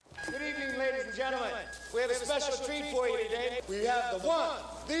We have a special treat for you today. We have the one,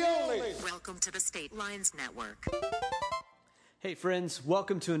 the only. Welcome to the State Lines Network. Hey friends,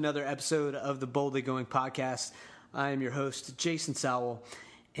 welcome to another episode of the Boldly Going podcast. I am your host, Jason Sowell,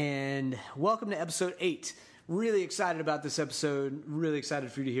 and welcome to episode 8. Really excited about this episode. Really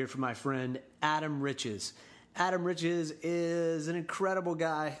excited for you to hear from my friend, Adam Riches. Adam Riches is an incredible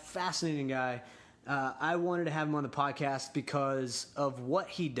guy, fascinating guy. I wanted to have him on the podcast because of what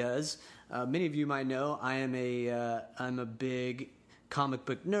he does. Many of you might know I'm a big comic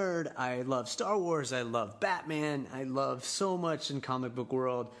book nerd. I love Star Wars. I love Batman. I love so much in comic book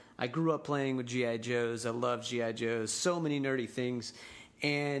world. I grew up playing with G.I. Joes. I love G.I. Joes. So many nerdy things.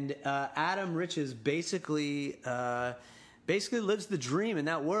 And Adam Riches basically lives the dream in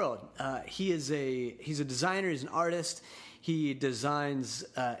that world. He's a designer. He's an artist. He designs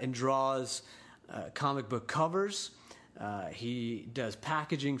and draws comic book covers. He does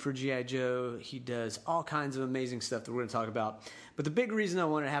packaging for G.I. Joe. He does all kinds of amazing stuff that we're going to talk about. But the big reason I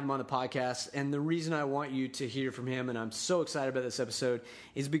wanted to have him on the podcast, and the reason I want you to hear from him, and I'm so excited about this episode,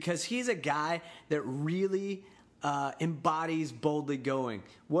 is because he's a guy that really embodies boldly going.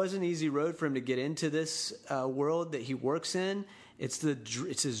 Wasn't an easy road for him to get into this world that he works in. It's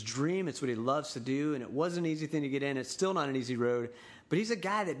his dream. It's what he loves to do, and it wasn't an easy thing to get in. It's still not an easy road. But he's a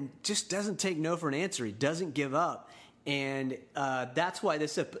guy that just doesn't take no for an answer. He doesn't give up. And that's why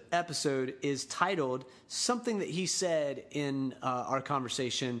this episode is titled something that he said in our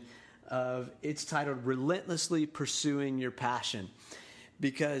conversation. It's titled Relentlessly Pursuing Your Passion,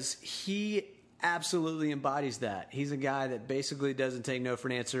 because he absolutely embodies that. He's a guy that basically doesn't take no for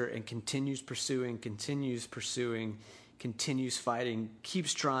an answer and continues pursuing, continues fighting,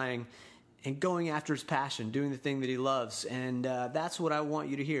 keeps trying, and going after his passion, doing the thing that he loves. And that's what I want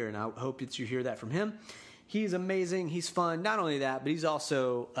you to hear, and I hope that you hear that from him. He's amazing. He's fun. Not only that, but he's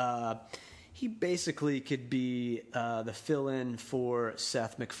also, he basically could be the fill-in for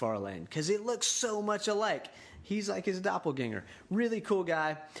Seth MacFarlane, because it looks so much alike. He's like his doppelganger. Really cool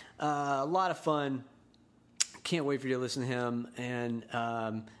guy. A lot of fun. Can't wait for you to listen to him. And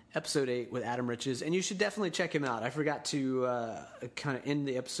episode 8 with Adam Riches. And you should definitely check him out. I forgot to kind of end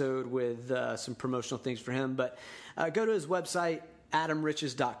the episode with some promotional things for him. But go to his website,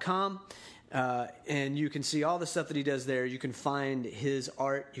 adamriches.com. And you can see all the stuff that he does there. You can find his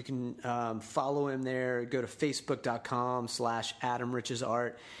art. You can follow him there. Go to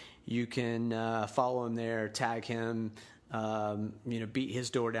facebook.com/AdamRichesArt. You can follow him there, tag him, beat his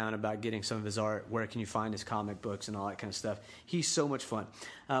door down about getting some of his art. Where can you find his comic books and all that kind of stuff? He's so much fun.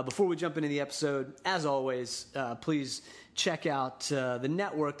 Before we jump into the episode, as always, please check out the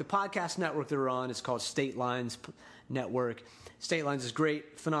network, the podcast network that we're on. It's called State Lines Network. State Lines is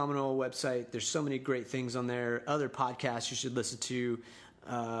great, phenomenal website. There's so many great things on there. Other podcasts you should listen to.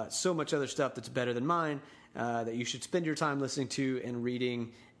 So much other stuff that's better than mine that you should spend your time listening to and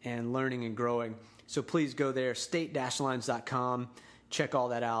reading and learning and growing. So please go there, state-lines.com. Check all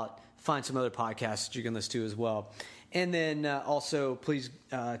that out. Find some other podcasts that you can listen to as well. And then also please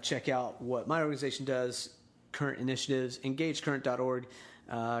check out what my organization does, current initiatives, engagecurrent.org.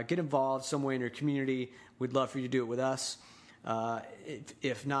 Get involved some way in your community. We'd love for you to do it with us.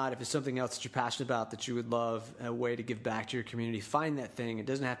 If not, if it's something else that you're passionate about that you would love, a way to give back to your community, find that thing. It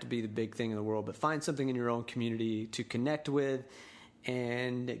doesn't have to be the big thing in the world, but find something in your own community to connect with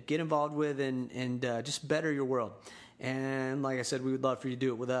and get involved with and just better your world. And like I said, we would love for you to do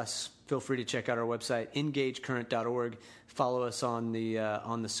it with us. Feel free to check out our website, engagecurrent.org. Follow us on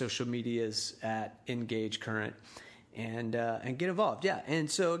the social medias at engagecurrent. And get involved, yeah. And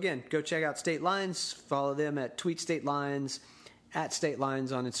so, again, go check out State Lines. Follow them at Tweet State Lines, at State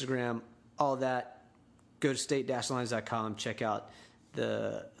Lines on Instagram, all of that. Go to state-lines.com. Check out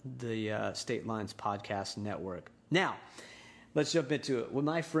the State Lines Podcast Network. Now, let's jump into it. With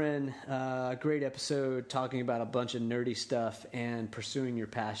my friend, great episode talking about a bunch of nerdy stuff and pursuing your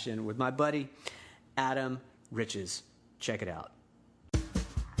passion with my buddy, Adam Riches. Check it out.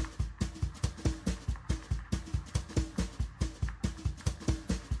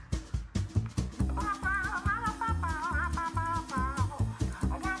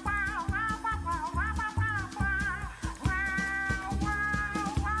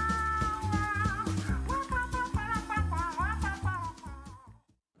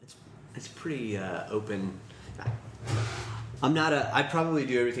 Pretty open. I probably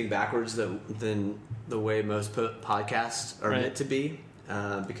do everything backwards than the way most podcasts are meant to be,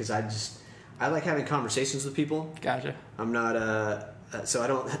 because I like having conversations with people. Gotcha. I'm not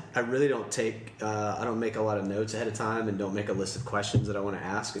so I really don't I don't make a lot of notes ahead of time and don't make a list of questions that I want to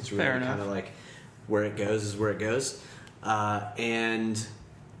ask. It's really kind of like where it goes is where it goes. And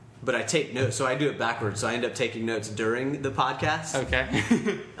but I take notes, so I do it backwards. So I end up taking notes during the podcast.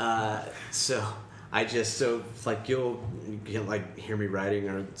 Okay. So I just you can like hear me writing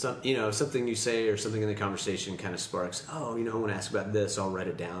or something you say or something in the conversation kind of sparks. Oh, I want to ask about this. I'll write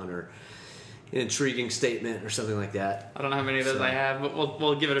it down, or an intriguing statement or something like that. I don't know how many of those I have, but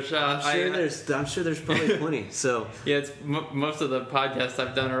we'll give it a shot. I'm sure there's probably plenty. So yeah, it's most of the podcasts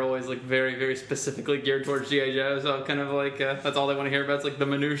I've done are always like very, very specifically geared towards G.I. Joe. So I'm kind of like that's all they want to hear about. It's like the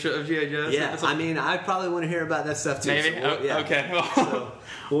minutia of G.I. Joe. Yeah, so I probably want to hear about that stuff too. Maybe. So okay. So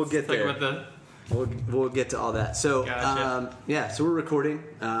we'll get there. With the... We'll get to all that. So Gotcha. So we're recording.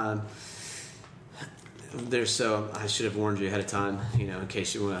 I should have warned you ahead of time, in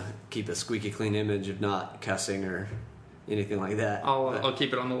case you want to keep a squeaky clean image of not cussing or anything like that. I'll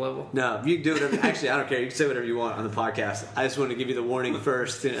keep it on the level. No, you can do whatever. Actually, I don't care. You can say whatever you want on the podcast. I just want to give you the warning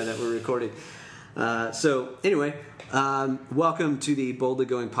first that we're recording. So anyway, welcome to the Boldly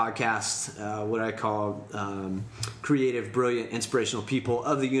Going podcast, what I call creative, brilliant, inspirational people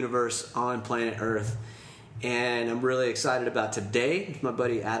of the universe on planet Earth. And I'm really excited about today. My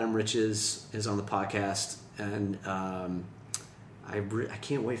buddy Adam Riches is on the podcast, and I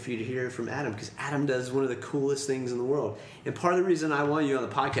can't wait for you to hear from Adam, because Adam does one of the coolest things in the world. And part of the reason I want you on the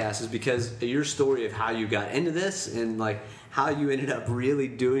podcast is because of your story of how you got into this and like how you ended up really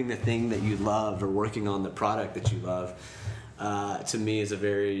doing the thing that you love or working on the product that you love. To me is a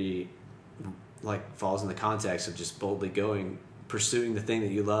very falls in the context of just boldly pursuing the thing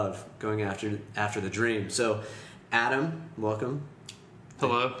that you love, going after the dream. So, Adam, welcome.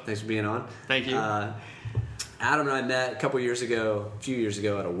 Hello. Thanks for being on. Thank you. Adam and I met a few years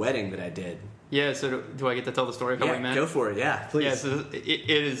ago at a wedding that I did. Yeah, so do I get to tell the story of how we met? Go for it, yeah, please. Yeah, so it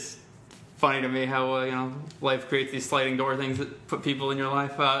is funny to me how, life creates these sliding door things that put people in your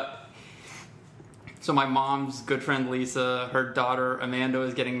life. So my mom's good friend Lisa, her daughter Amanda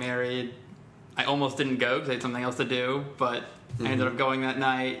was getting married. I almost didn't go because I had something else to do, but I ended up going that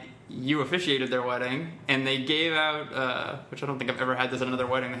night. You officiated their wedding, and they gave out, which I don't think I've ever had this at another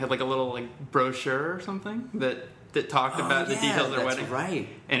wedding, they had like a little brochure or something that talked about the details of their wedding. Right.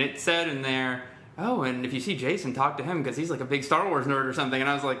 And it said in there, and if you see Jason, talk to him because he's like a big Star Wars nerd or something. And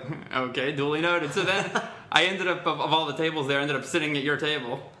I was like, okay, duly noted. So then I ended up, of all the tables there, ended up sitting at your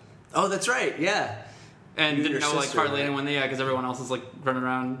table. Oh, that's right, yeah. And didn't know hardly anyone there because everyone else is like running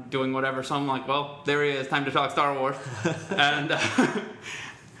around doing whatever. So I'm like, well, there he is. Time to talk Star Wars. And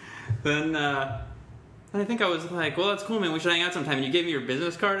then I think I was like, well, that's cool, man. We should hang out sometime. And you gave me your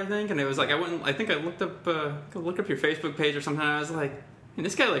business card, I think. And it was like, I think I looked up your Facebook page or something. And I was like, man,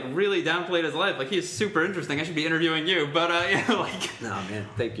 this guy like really downplayed his life. Like, he is super interesting. I should be interviewing you. But no, man,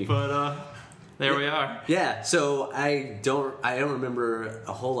 thank you. But there we are. Yeah, so I don't remember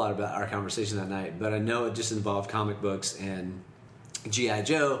a whole lot about our conversation that night, but I know it just involved comic books and G.I.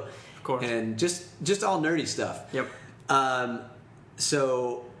 Joe, of course, and just all nerdy stuff. Yep.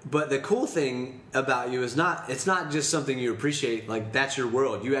 But the cool thing about you is it's not just something you appreciate. Like, that's your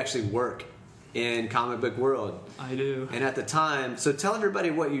world. You actually work in comic book world. I do. And at the time, so tell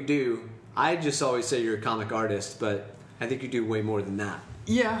everybody what you do. I just always say you're a comic artist, but I think you do way more than that.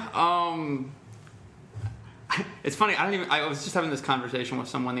 Yeah. It's funny. I was just having this conversation with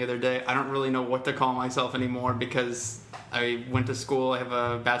someone the other day. I don't really know what to call myself anymore because I went to school. I have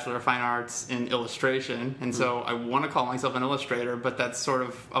a Bachelor of Fine Arts in illustration, and so I want to call myself an illustrator, but that's sort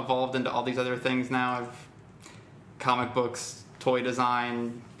of evolved into all these other things now. I've comic books, toy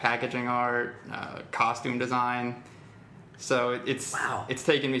design, packaging art, costume design. So it's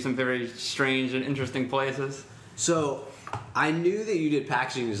taken me some very strange and interesting places. So I knew that you did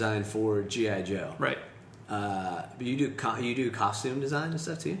packaging design for G.I. Joe. Right. But you do costume design and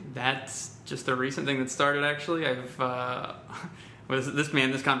stuff too? That's just a recent thing that started, actually. This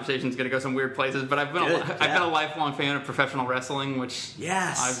conversation is going to go some weird places, but I've been a lifelong fan of professional wrestling, which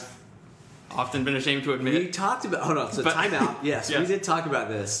I've often been ashamed to admit. We talked about time out. Yes, yes, we did talk about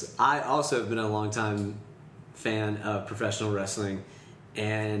this. I also have been a long time fan of professional wrestling,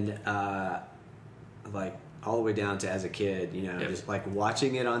 and like all the way down to as a kid, just like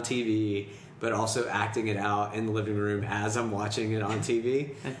watching it on TV, but also acting it out in the living room as I'm watching it on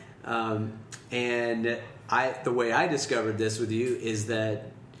TV. And the way I discovered this with you is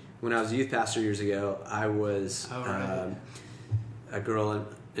that when I was a youth pastor years ago, I was a girl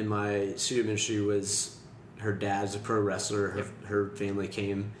in my student ministry her dad's a pro wrestler. Her family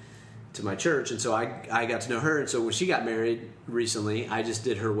came to my church, and so I got to know her. And so when she got married recently, I just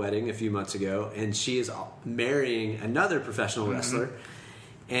did her wedding a few months ago, and she is marrying another professional wrestler.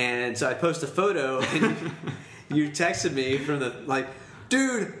 And so I post a photo, and you texted me from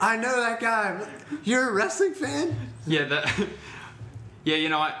dude, I know that guy. You're a wrestling fan? Yeah,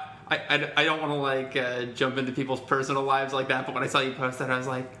 I don't want to like jump into people's personal lives like that, but when I saw you post that, I was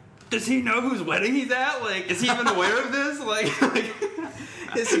like, does he know whose wedding he's at? Like, is he even aware of this? Like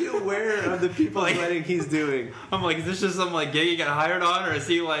is he aware of the people's wedding he's doing? I'm like, is this just some like gig he got hired on, or is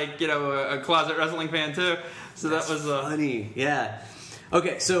he like, you know, a closet wrestling fan too? So That's that was funny. Yeah.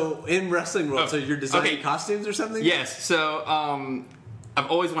 Okay, so in wrestling world, so you're designing costumes or something? Yes. So I've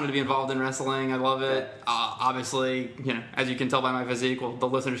always wanted to be involved in wrestling. I love it. Obviously, you know, as you can tell by my physique, well, the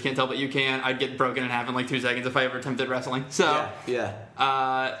listeners can't tell, but you can. I'd get broken in half in like 2 seconds if I ever attempted wrestling. So yeah.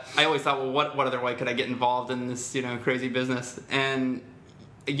 I always thought, well, what other way could I get involved in this, you know, crazy business? And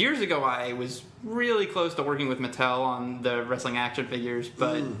years ago, I was really close to working with Mattel on the wrestling action figures,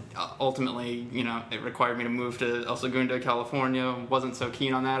 but ultimately, you know, it required me to move to El Segundo, California. Wasn't so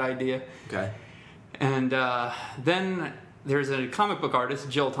keen on that idea. Okay. And then there's a comic book artist,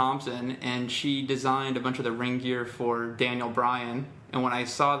 Jill Thompson, and she designed a bunch of the ring gear for Daniel Bryan. And when I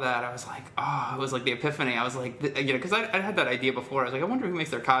saw that, I was like, oh, it was like the epiphany. I was like, you know, because I had that idea before. I was like, I wonder who makes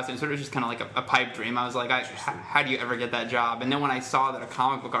their costumes. So it was just kind of like a pipe dream. I was like, how do you ever get that job? And then when I saw that a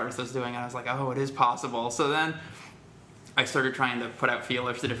comic book artist was doing it, I was like, oh, it is possible. So then I started trying to put out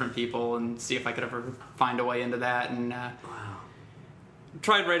feelers to different people and see if I could ever find a way into that. And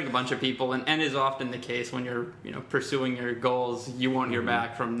tried writing a bunch of people, and is often the case when you're, you know, pursuing your goals, you won't hear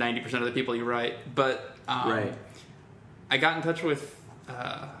back from 90% of the people you write. But right. I got in touch with,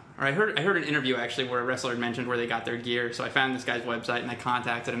 or I heard an interview actually where a wrestler had mentioned where they got their gear. So I found this guy's website and I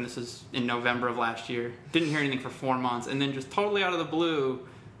contacted him. This was in November of last year. Didn't hear anything for 4 months, and then just totally out of the blue,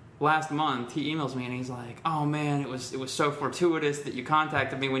 last month he emails me and he's like, "Oh man, it was so fortuitous that you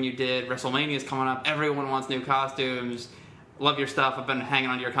contacted me when you did. WrestleMania's coming up. Everyone wants new costumes. Love your stuff. I've been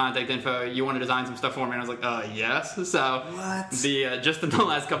hanging on to your contact info. You want to design some stuff for me?" And I was like, yes. So what? Just in the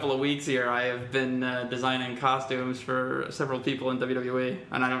last couple of weeks here, I have been designing costumes for several people in WWE,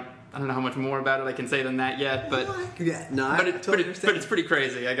 and I don't know how much more about it I can say than that yet. But it's pretty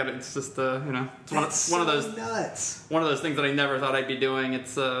crazy. It's just you know, it's one of those nuts. One of those things that I never thought I'd be doing.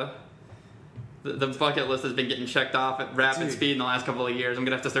 It's the bucket list has been getting checked off at rapid speed in the last couple of years. I'm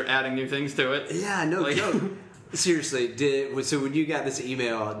gonna have to start adding new things to it. Yeah, no joke. Seriously, so when you got this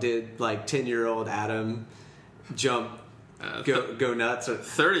email, did like 10-year-old Adam go nuts? Or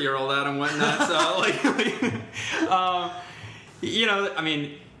 30-year-old Adam went nuts. You know, I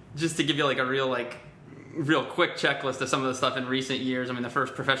mean, just to give you like a real quick checklist of some of the stuff in recent years. I mean, the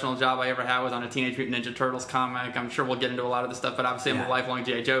first professional job I ever had was on a Teenage Mutant Ninja Turtles comic. I'm sure we'll get into a lot of the stuff, but obviously I'm a lifelong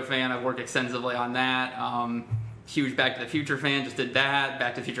G.I. Joe fan. I've worked extensively on that. Huge Back to the Future fan, just did that.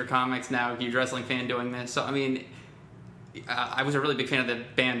 Back to the Future comics, now a huge wrestling fan doing this. So, I mean, I was a really big fan of the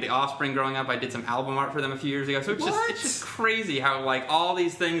band The Offspring growing up. I did some album art for them a few years ago. So it's just crazy how, like, all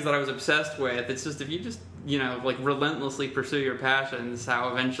these things that I was obsessed with, it's just, if you just, you know, like, relentlessly pursue your passions, how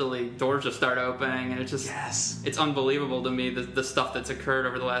eventually doors just start opening. And it's just, it's unbelievable to me, the stuff that's occurred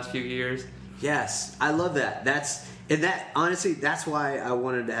over the last few years. Yes, I love that. Honestly, that's why I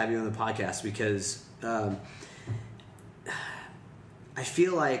wanted to have you on the podcast, because I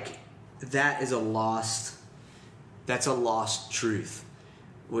feel like that's a lost truth.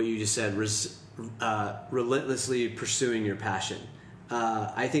 What you just said, relentlessly pursuing your passion.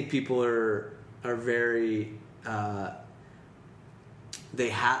 I think people are very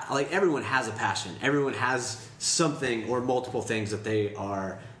everyone has a passion. Everyone has something or multiple things that they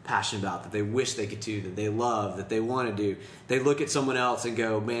are passionate about, that they wish they could do, that they love, that they want to do. They look at someone else and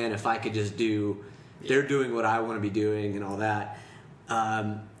go, man, if I could just do, they're doing what I want to be doing and all that.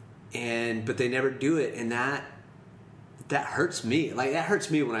 But they never do it, and that hurts me. Like, that hurts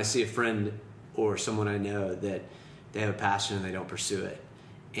me when I see a friend or someone I know that they have a passion and they don't pursue it.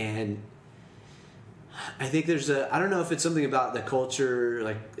 And I think I don't know if it's something about the culture,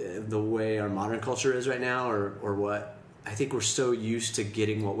 like the way our modern culture is right now, or what. I think we're so used to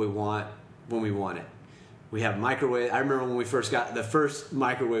getting what we want when we want it. We have microwave. I remember when we first got the first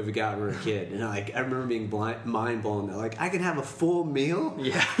microwave we got when we were a kid, and I remember being mind blown. Like, I can have a full meal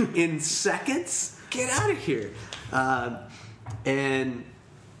in seconds. Get out of here! And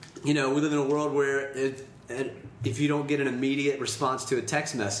you know, we live in a world where if you don't get an immediate response to a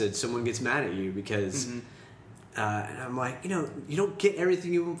text message, someone gets mad at you because. And I'm like, you know, you don't get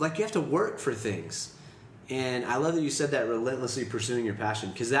everything you like. You have to work for things. And I love that you said that, relentlessly pursuing your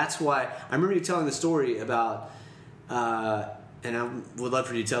passion, because that's why I remember you telling the story about, and I would love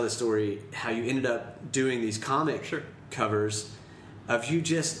for you to tell the story, how you ended up doing these comic covers of you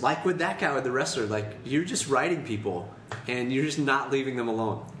just, like with that guy with the wrestler, like you're just writing people and you're just not leaving them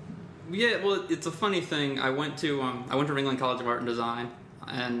alone. Yeah, well, it's a funny thing. I went to Ringling College of Art and Design,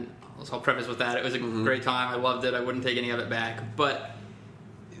 and I'll preface with that. It was a great time. I loved it. I wouldn't take any of it back. But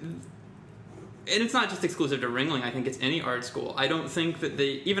and it's not just exclusive to Ringling. I think it's any art school. I don't think that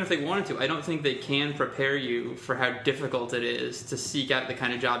even if they wanted to, I don't think they can prepare you for how difficult it is to seek out the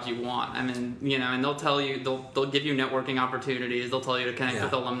kind of jobs you want. I mean, and they'll tell you, they'll give you networking opportunities. They'll tell you to connect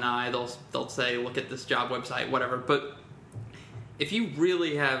with alumni. They'll say, look at this job website, whatever. But if you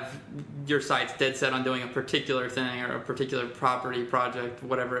really have your sights dead set on doing a particular thing or a particular property, project,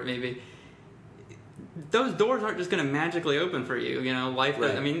 whatever it may be, those doors aren't just going to magically open for you. Life.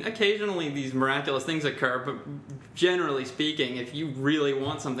 Right. I mean, occasionally these miraculous things occur, but generally speaking, if you really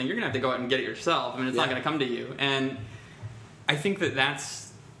want something, you're going to have to go out and get it yourself. I mean, it's not going to come to you. And I think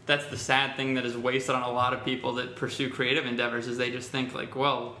that's the sad thing that is wasted on a lot of people that pursue creative endeavors, is they just think like,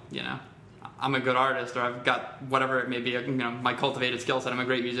 well, I'm a good artist, or I've got whatever it may be, my cultivated skill set. I'm a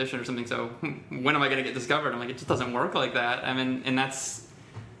great musician or something. So when am I going to get discovered? I'm like, it just doesn't work like that. I mean, and that's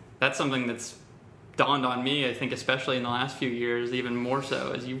something that's dawned on me, I think, especially in the last few years, even more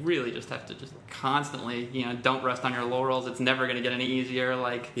so, is you really just have to just constantly, don't rest on your laurels. It's never going to get any easier.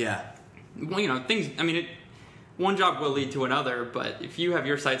 Things, I mean, one job will lead to another, but if you have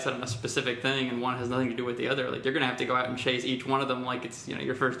your sights set on a specific thing and one has nothing to do with the other, like, you're going to have to go out and chase each one of them like it's,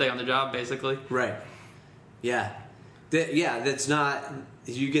 your first day on the job, basically. Right. Yeah. That's not,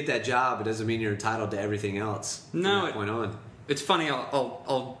 if you get that job, it doesn't mean you're entitled to everything else from that point on. It's funny,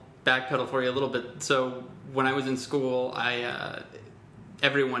 I'll backpedal for you a little bit. So when I was in school,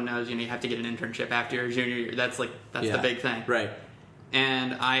 everyone knows you have to get an internship after your junior year. That's the big thing, right?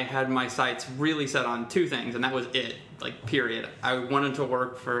 And I had my sights really set on two things, and that was it. Period. I wanted to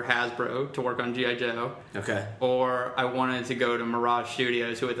work for Hasbro, to work on G.I. Joe. Okay. Or I wanted to go to Mirage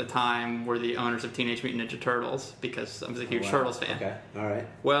Studios, who at the time were the owners of Teenage Mutant Ninja Turtles, because I was a huge Turtles fan. Okay. All right.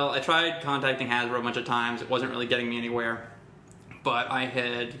 Well, I tried contacting Hasbro a bunch of times. It wasn't really getting me anywhere. But I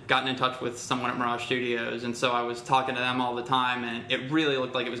had gotten in touch with someone at Mirage Studios, and so I was talking to them all the time, and it really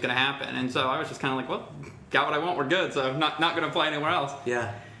looked like it was going to happen. And so I was just kind of like, well, got what I want, we're good, so I'm not going to apply anywhere else.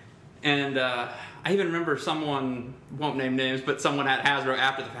 Yeah. And I even remember someone, won't name names, but someone at Hasbro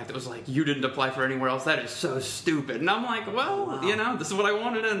after the fact that was like, you didn't apply for anywhere else, that is so stupid. And I'm like, well, wow. This is what I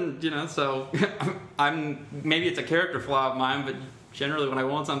wanted, and, so maybe it's a character flaw of mine, but generally when I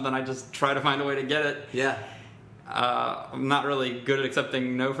want something, I just try to find a way to get it. Yeah. I'm not really good at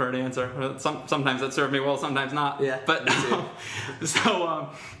accepting no for an answer. Sometimes that served me well, sometimes not. Yeah. But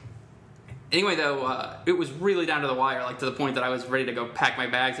anyway, though, it was really down to the wire, to the point that I was ready to go pack my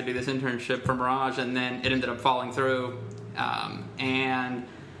bags to do this internship for Mirage, and then it ended up falling through. And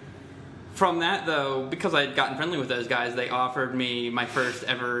from that, though, because I had gotten friendly with those guys, they offered me my first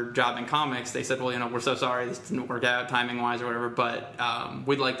ever job in comics. They said, well, we're so sorry this didn't work out timing-wise or whatever, but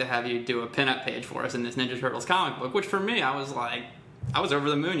we'd like to have you do a pinup page for us in this Ninja Turtles comic book, which for me, I was over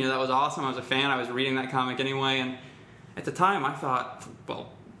the moon. That was awesome. I was a fan. I was reading that comic anyway, and at the time, I thought,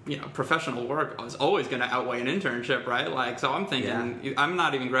 well, professional work was always going to outweigh an internship, right? So I'm thinking, I'm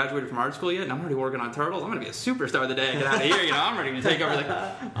not even graduated from art school yet, and I'm already working on Turtles. I'm going to be a superstar the day I get out of here. I'm ready to take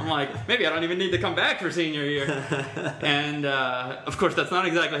over. I'm like, maybe I don't even need to come back for senior year. And of course, that's not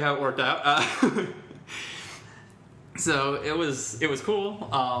exactly how it worked out. So it was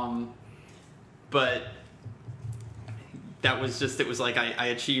cool, but that was it was like I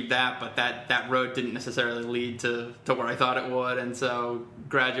achieved that, but that road didn't necessarily lead to where I thought it would, and so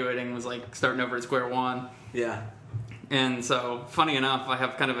graduating was like starting over at square one. Yeah. And so, funny enough, I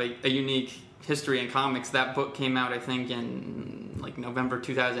have kind of a unique history in comics. That book came out, I think, in November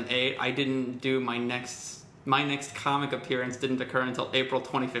 2008. I didn't do my next comic appearance didn't occur until April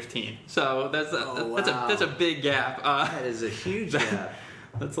 2015. So that's a big gap. That is a huge gap.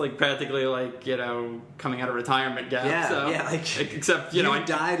 That's practically coming out of retirement gap. Yeah, so, except you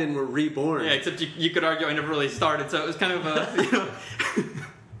died and were reborn. Yeah, except you could argue I never really started, so it was kind of a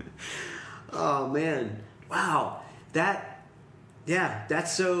Oh man, wow,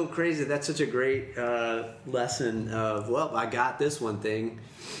 that's so crazy. That's such a great lesson of I got this one thing,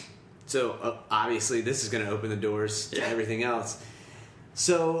 so obviously this is going to open the doors to everything else.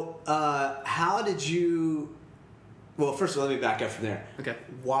 So how did you? Well, first of all, let me back up from there. Okay.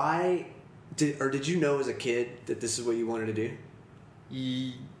 Why did you know as a kid that this is what you wanted to do?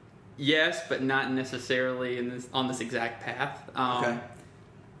 Yes, but not necessarily on this exact path. Okay.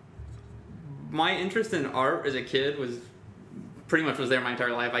 My interest in art as a kid was there my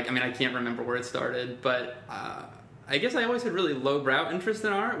entire life. I mean, I can't remember where it started, but I guess I always had really lowbrow interest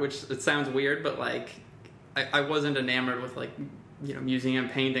in art, which it sounds weird, but I wasn't enamored with museum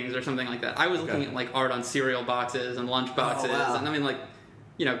paintings or something like that. I was looking at art on cereal boxes and lunch boxes, and I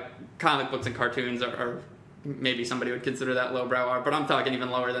mean comic books and cartoons are maybe somebody would consider that lowbrow art, but I'm talking even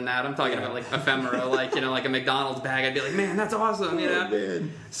lower than that. I'm talking about like ephemera, like, you know, like a McDonald's bag. I'd be like, man, that's awesome, you know?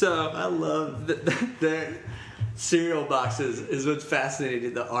 Man. So I love the cereal boxes is what's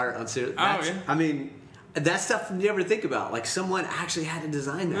fascinating, the art on cereal. Yeah. I mean, that's stuff you never think about. Like, someone actually had to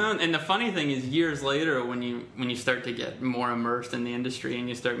design that. No, and the funny thing is, years later, when you start to get more immersed in the industry and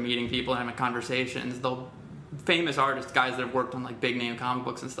you start meeting people and having conversations, famous artists, guys that have worked on like big name comic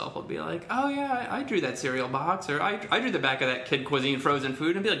books and stuff, will be like, oh yeah, I drew that cereal box, or I drew the back of that Kid Cuisine frozen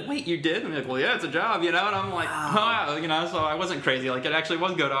food, and be like, wait, you did? And I'm like, well, yeah, it's a job, you know. And I'm like, wow, you know. So I wasn't crazy. Like, it actually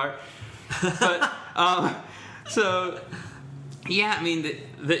was good art. But so yeah, I mean,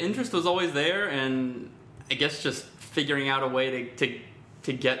 the interest was always there, and I guess just figuring out a way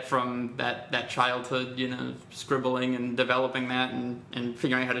to get from that childhood, you know, scribbling and developing that, and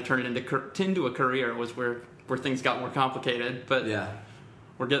figuring out how to turn it into a career was where things got more complicated. But Yeah.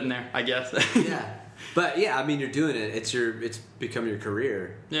 we're getting there, I guess. Yeah. But yeah, I mean, you're doing it. It's become your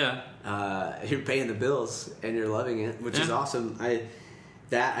career. Yeah. You're paying the bills and you're loving it, which is awesome.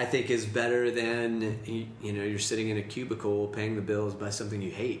 I think is better than, you know, you're sitting in a cubicle paying the bills by something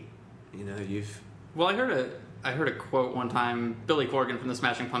you hate. You know, Well, I heard a quote one time. Billy Corgan from the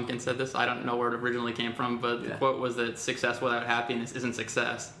Smashing Pumpkins said this. I don't know where it originally came from, but the quote was that success without happiness isn't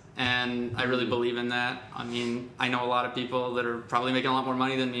success. And I really believe in that. I mean, I know a lot of people that are probably making a lot more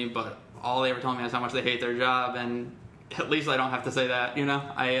money than me, but all they ever tell me is how much they hate their job, and at least I don't have to say that, you know?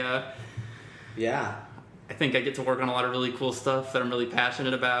 Yeah. I think I get to work on a lot of really cool stuff that I'm really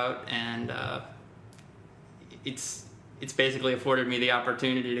passionate about, and it's basically afforded me the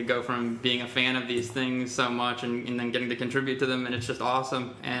opportunity to go from being a fan of these things so much and then getting to contribute to them, and it's just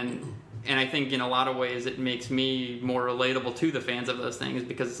awesome. And I think in a lot of ways it makes me more relatable to the fans of those things,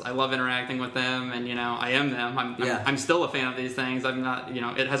 because I love interacting with them, and, you know, I am them. I'm still a fan of these things. I'm not, you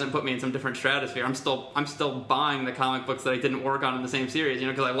know, it hasn't put me in some different stratosphere. I'm still buying the comic books that I didn't work on in the same series, you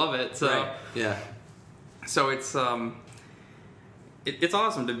know, because I love it. So Right. Yeah. So it's awesome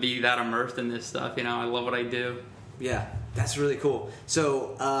to be that immersed in this stuff. You know, I love what I do. Yeah, that's really cool.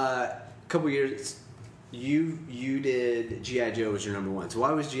 So, a couple years, you did G.I. Joe was your number one. So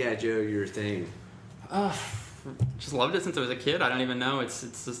why was G.I. Joe your thing? Just loved it since I was a kid. I don't even know. It's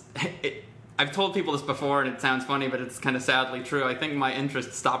just I've told people this before, and it sounds funny, but it's kind of sadly true. I think my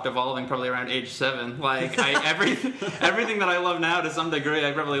interest stopped evolving probably around age 7. Like everything that I love now, to some degree,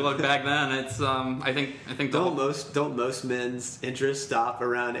 I probably loved back then. It's I think don't most men's interests stop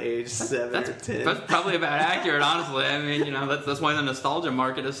around age 7 or 10? That's probably about accurate, honestly. I mean, you know, that's why the nostalgia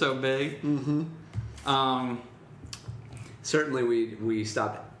market is so big. Mm-hmm. Certainly, we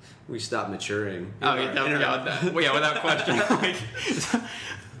stopped maturing. Oh yeah, without question.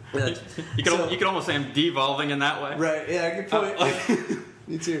 You could almost say I'm devolving in that way. Right, yeah, good point. Yeah.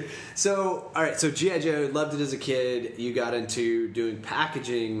 Me too. So, all right, so G.I. Joe, loved it as a kid. You got into doing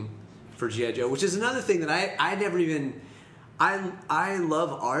packaging for G.I. Joe, which is another thing that I never even... I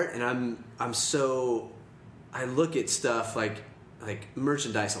love art, and I look at stuff like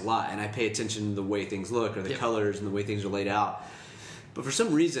merchandise a lot, and I pay attention to the way things look, or the colors and the way things are laid out. But for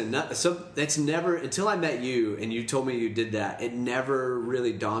some reason, that's never, until I met you and you told me you did that, it never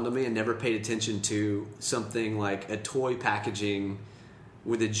really dawned on me. I never paid attention to something like a toy packaging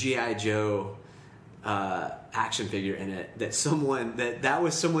with a G.I. Joe action figure in it. That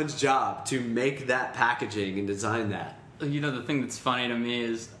was someone's job to make that packaging and design that. You know, the thing that's funny to me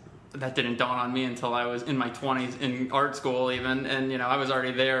is that didn't dawn on me until I was in my 20s in art school even, and, you know, I was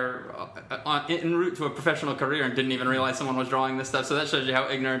already there en route to a professional career and didn't even realize someone was drawing this stuff. So that shows you how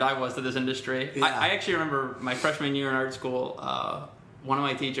ignorant I was to this industry. Yeah. I actually remember my freshman year in art school, one of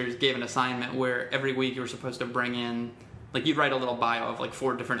my teachers gave an assignment where every week you were supposed to bring in, like, you'd write a little bio of like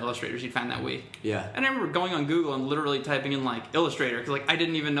 4 different illustrators you'd find that week. Yeah. And I remember going on Google and literally typing in like Illustrator, because like I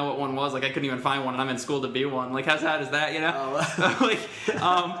didn't even know what one was. Like I couldn't even find one, and I'm in school to be one. Like, how sad is that, you know?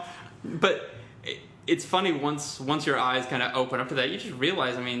 Oh. But it's funny, once your eyes kind of open up to that, you just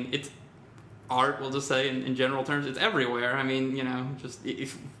realize, I mean, it's art, we'll just say in general terms, it's everywhere. I mean, you know, just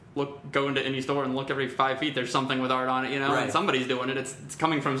go into any store and look every 5 feet, there's something with art on it, you know, right. And somebody's doing it. It's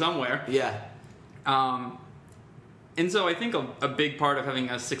coming from somewhere. Yeah. And so I think a big part of having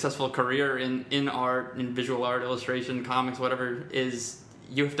a successful career in art, in visual art, illustration, comics, whatever, is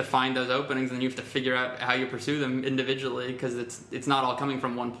you have to find those openings, and you have to figure out how you pursue them individually, because it's not all coming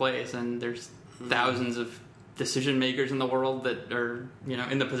from one place, and there's thousands of decision makers in the world that are, you know,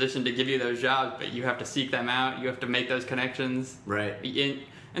 in the position to give you those jobs, but you have to seek them out. You have to make those connections. Right.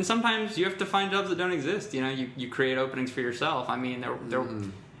 And sometimes you have to find jobs that don't exist. You know, you create openings for yourself. I mean,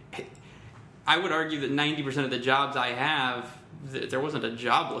 I would argue that 90% of the jobs I have there wasn't a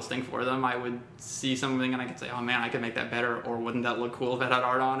job listing for them, I would see something and I could say, oh man, I could make that better, or wouldn't that look cool if it had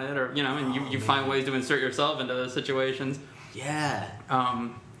art on it, or, you know, and you find ways to insert yourself into those situations. Yeah.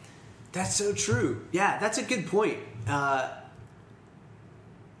 That's so true. Yeah, that's a good point. I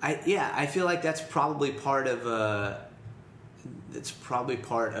feel like that's probably part of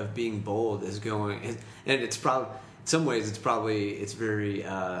being bold, is going, and it's probably, in some ways it's very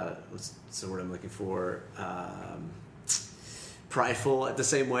what's the word I'm looking for, prideful at the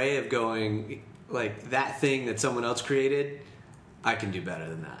same way, of going, like, that thing that someone else created, I can do better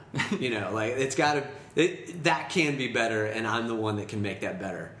than that. You know, like, that can be better, and I'm the one that can make that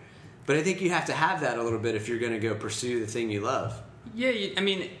better. But I think you have to have that a little bit if you're going to go pursue the thing you love. Yeah, I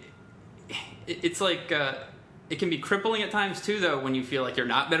mean, it's like, it can be crippling at times too, though, when you feel like you're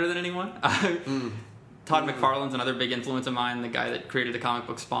not better than anyone. Todd McFarlane's another big influence of mine, the guy that created the comic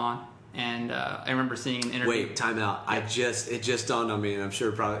book Spawn. And I remember seeing an interview. Wait, time out. Yeah. It just dawned on me, and I'm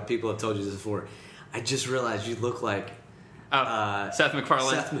sure probably people have told you this before. I just realized you look like Seth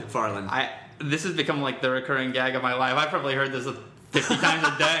MacFarlane. Seth MacFarlane. This has become like the recurring gag of my life. I've probably heard this 50 times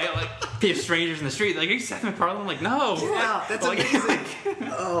a day. Like, strangers in the street, like, are you Seth MacFarlane? Like, no. Wow, that's amazing.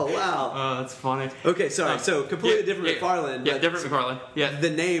 Oh, wow. Oh, that's funny. Okay, sorry. So completely different MacFarlane. Yeah, different MacFarlane. Yeah. The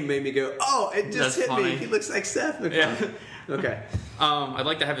name made me go, oh, it just hit me. He looks like Seth MacFarlane. Yeah. Okay. I'd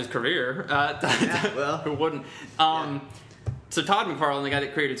like to have his career. Yeah, well, who wouldn't? So Todd McFarlane, the guy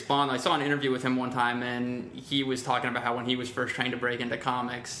that created Spawn, I saw an interview with him one time, and he was talking about how when he was first trying to break into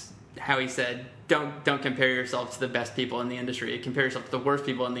comics, how he said, don't compare yourself to the best people in the industry. Compare yourself to the worst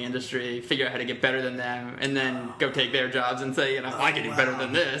people in the industry. Figure out how to get better than them, and then go take their jobs and say, I can do better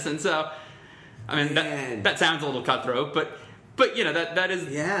than this. And so, I mean, that sounds a little cutthroat, but you know, that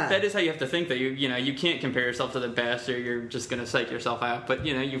is how you have to think, that you can't compare yourself to the best, or you're just going to psych yourself out. But,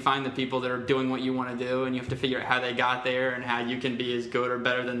 you know, you find the people that are doing what you want to do, and you have to figure out how they got there and how you can be as good or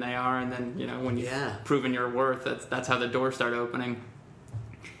better than they are. And then, you know, when you've proven your worth, that's how the doors start opening.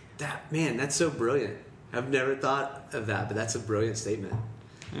 That's so brilliant. I've never thought of that, but that's a brilliant statement.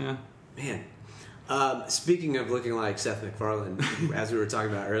 Yeah. Man. Speaking of looking like Seth MacFarlane, as we were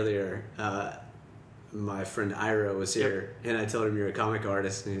talking about earlier, my friend Ira was here, and I told him you're a comic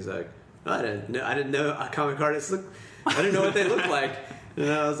artist, and he's like, oh, I didn't know a comic artist I didn't know what they look like.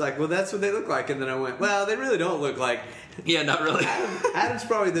 And I was like, well, that's what they look like. And then I went, well, they really don't look like. Yeah, not really. Adam's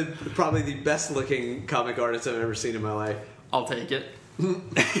probably the best looking comic artist I've ever seen in my life. I'll take it.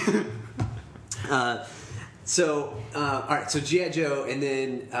 All right, so G.I. Joe, and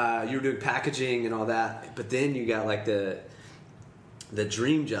then you were doing packaging and all that, but then you got like the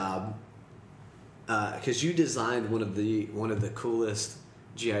dream job, because you designed one of the coolest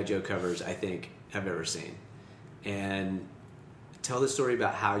G.I. Joe covers I think I've ever seen. And tell the story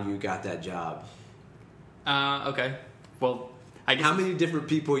about how you got that job. Okay. Well, I guess how many different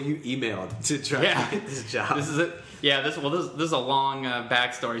people you emailed to try to get this job? This is it. Yeah, this is a long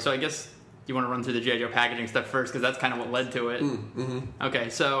backstory. So I guess you want to run through the G.I. Joe packaging stuff first, because that's kind of what led to it. Mm-hmm. Okay,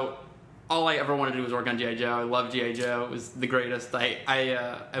 so all I ever wanted to do was work on G.I. Joe. I love G.I. Joe. It was the greatest.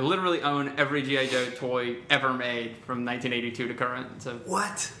 I literally own every G.I. Joe toy ever made from 1982 to current. So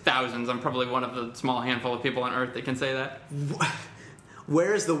what? Thousands. I'm probably one of the small handful of people on Earth that can say that.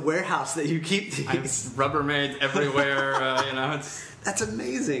 Where is the warehouse that you keep these? I have Rubbermaids everywhere. That's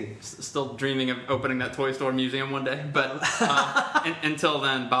amazing. Still dreaming of opening that toy store museum one day, but until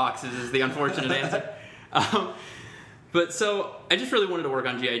then, boxes is the unfortunate answer. But so I just really wanted to work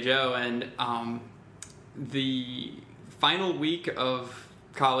on G.I. Joe, and the final week of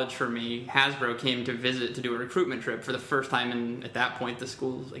college for me, Hasbro came to visit to do a recruitment trip for the first time in, at that point, the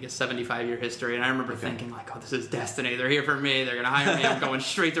school's, 75-year history. And I remember thinking, oh, this is destiny. They're here for me. They're going to hire me. I'm going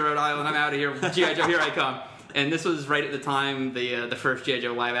straight to Rhode Island. I'm out of here. G.I. Joe, here I come. And this was right at the time the first G.I.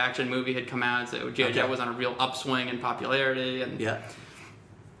 Joe live-action movie had come out, so G.I. Joe was on a real upswing in popularity. And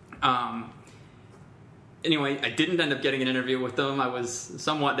anyway, I didn't end up getting an interview with them. I was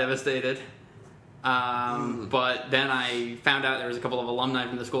somewhat devastated. But then I found out there was a couple of alumni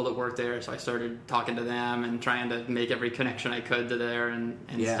from the school that worked there, so I started talking to them and trying to make every connection I could to there, and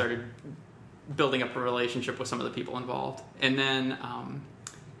started building up a relationship with some of the people involved. And then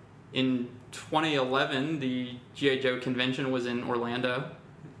in 2011, the G.I. Joe convention was in Orlando,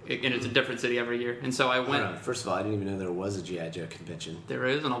 and it's a different city every year. And so I went. First of all, I didn't even know there was a G.I. Joe convention. There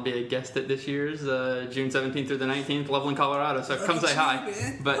is, and I'll be a guest at this year's June 17th through the 19th, Loveland, Colorado. So come say hi.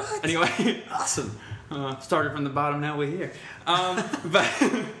 Man. But what? Anyway, awesome. Started from the bottom, now we're here. But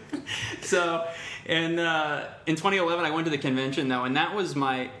so. And in 2011, I went to the convention, though, and that was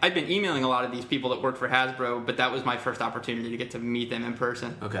I'd been emailing a lot of these people that worked for Hasbro, but that was my first opportunity to get to meet them in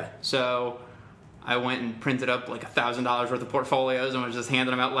person. Okay. So I went and printed up like $1,000 worth of portfolios and was just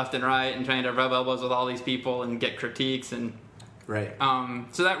handing them out left and right and trying to rub elbows with all these people and get critiques. And Right.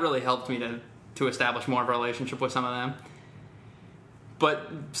 so that really helped me to establish more of a relationship with some of them.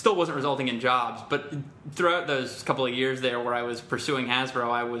 But still wasn't resulting in jobs. But throughout those couple of years there where I was pursuing Hasbro,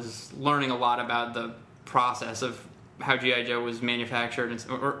 I was learning a lot about the process of how G.I. Joe was manufactured,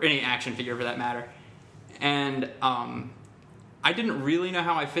 or any action figure for that matter. And I didn't really know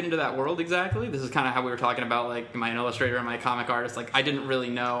how I fit into that world exactly. This is kind of how we were talking about, like, am I an illustrator, am I a comic artist? Like, I didn't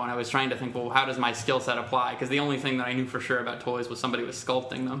really know, and I was trying to think, well, how does my skill set apply? Because the only thing that I knew for sure about toys was somebody was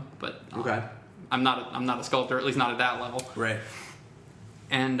sculpting them. But Okay. I'm not a sculptor, at least not at that level. Right.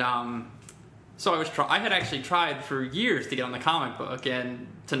 And so I had actually tried for years to get on the comic book, and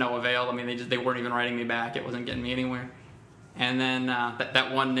to no avail. I mean, they weren't even writing me back. It wasn't getting me anywhere. And then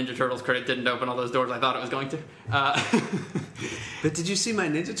that one Ninja Turtles credit didn't open all those doors I thought it was going to. But did you see my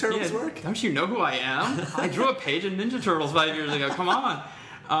Ninja Turtles work? Don't you know who I am? I drew a page in Ninja Turtles 5 years ago. Come on.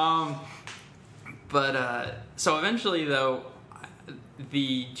 So eventually, though,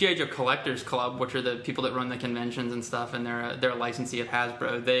 the G.I. Joe Collectors Club, which are the people that run the conventions and stuff, and they're a licensee of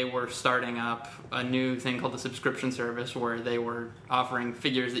Hasbro, they were starting up a new thing called the subscription service, where they were offering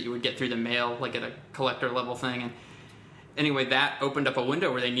figures that you would get through the mail, like at a collector level thing. And anyway, that opened up a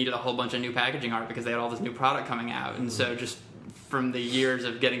window where they needed a whole bunch of new packaging art because they had all this new product coming out. And so just from the years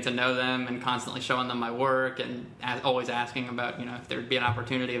of getting to know them and constantly showing them my work and always asking about, if there would be an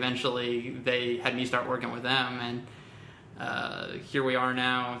opportunity, eventually they had me start working with them. And here we are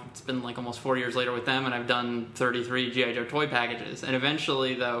now. It's been like almost 4 years later with them, and I've done 33 G.I. Joe toy packages. And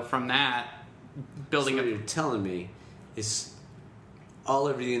eventually, though, from that, building So up... what you're telling me is all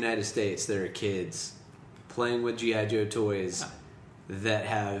over the United States there are kids playing with G.I. Joe toys that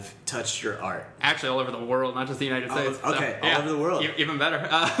have touched your art. Actually, all over the world, not just the United States. Okay, all over the world. Even better.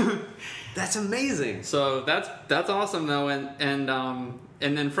 That's amazing. So that's awesome, though, and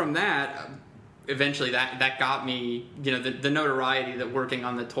then from that, eventually that got me, the notoriety that working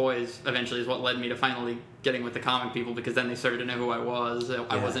on the toys eventually is what led me to finally getting with the comic people, because then they started to know who I was.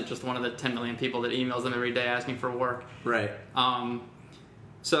 I wasn't just one of the 10 million people that emails them every day asking for work. Right.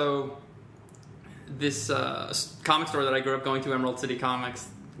 So this comic store that I grew up going to, Emerald City Comics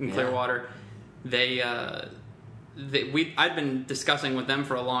in Clearwater, I'd been discussing with them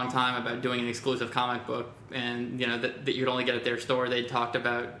for a long time about doing an exclusive comic book, and that you'd only get at their store. They talked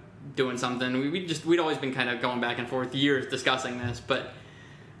about doing something. We'd always been kind of going back and forth years discussing this, but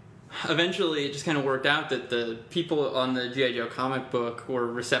eventually it just kind of worked out that the people on the G.I. Joe comic book were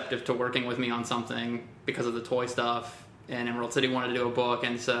receptive to working with me on something because of the toy stuff, and Emerald City wanted to do a book,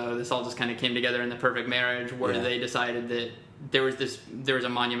 and so this all just kind of came together in the perfect marriage where they decided that there was a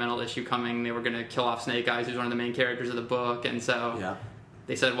monumental issue coming. They were going to kill off Snake Eyes, who's one of the main characters of the book, and so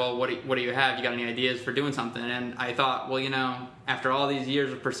they said, well, what do you have? You got any ideas for doing something? And I thought, well, after all these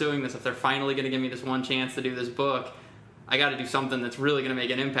years of pursuing this, if they're finally going to give me this one chance to do this book, I got to do something that's really going to make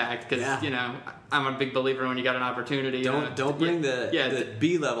an impact, because I'm a big believer when you got an opportunity. Don't bring the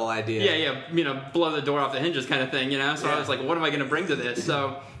B-level idea. Blow the door off the hinges kind of thing. So I was like, what am I going to bring to this?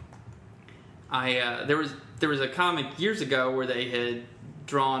 So there was a comic years ago where they had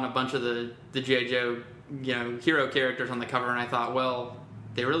drawn a bunch of the G.I. Joe hero characters on the cover, and I thought, well,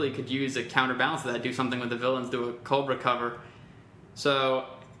 they really could use a counterbalance to that, do something with the villains, do a Cobra cover. So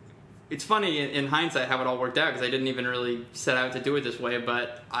it's funny in hindsight how it all worked out, because I didn't even really set out to do it this way,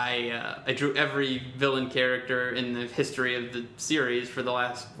 but I drew every villain character in the history of the series for the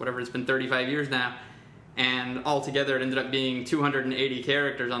last, whatever, it's been 35 years now, and altogether it ended up being 280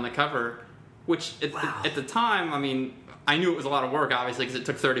 characters on the cover, which at the time, I mean, I knew it was a lot of work, obviously, because it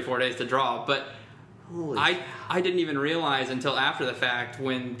took 34 days to draw, but I didn't even realize until after the fact,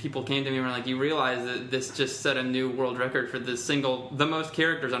 when people came to me and were like, you realize that this just set a new world record for the most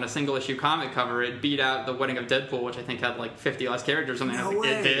characters on a single issue comic cover. It beat out The Wedding of Deadpool, which I think had like 50 less characters or something. No I was like,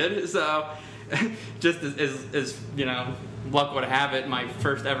 way. it did. So just as luck would have it, my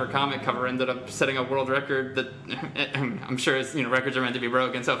first ever comic cover ended up setting a world record that I'm sure it's, records are meant to be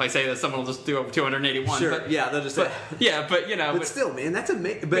broken. So if I say this, someone will just do 281. Sure, but, they'll just but But still, man, that's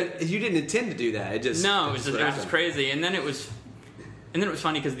amazing. But you didn't intend to do that. It was just crazy. And then it was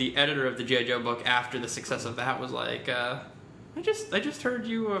funny because the editor of the G.I. Joe book, after the success of that, was like, I just heard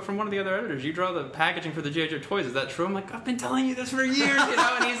you from one of the other editors. You draw the packaging for the G.I. Joe toys. Is that true? I'm like, I've been telling you this for years,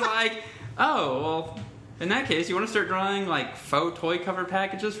 And he's like, oh, well, in that case, you want to start drawing like faux toy cover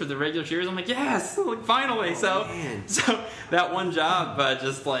packages for the regular series? I'm like, yes, like finally. So that one job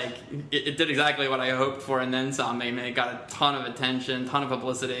just like it did exactly what I hoped for, and then some. I mean, it got a ton of attention, ton of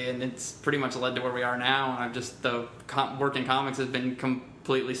publicity, and it's pretty much led to where we are now. And I've just the work in comics has been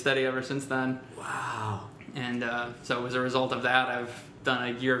completely steady ever since then. Wow. And so as a result of that, I've done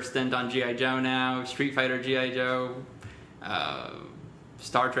a year stint on G.I. Joe now, Street Fighter G.I. Joe,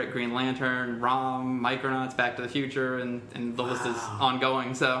 Star Trek Green Lantern, ROM, Micronauts, Back to the Future, and the list is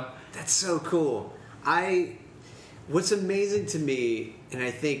ongoing. So that's so cool. What's amazing to me, and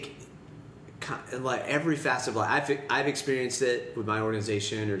I think like every facet of life, I've experienced it with my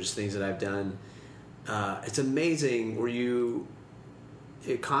organization or just things that I've done. It's amazing where you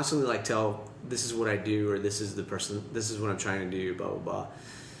constantly like tell, this is what I do, or this is what I'm trying to do, blah, blah, blah.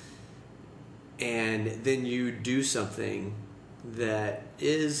 And then you do something that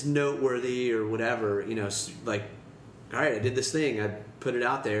is noteworthy or whatever, like, all right, I did this thing, I put it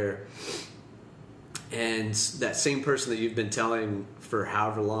out there, and that same person that you've been telling for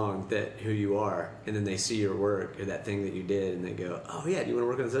however long that who you are, and then they see your work or that thing that you did, and they go, oh yeah, do you want to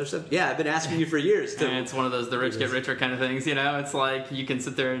work on this other stuff? Yeah, I've been asking you for years. And it's one of those the rich get richer kind of things, It's like you can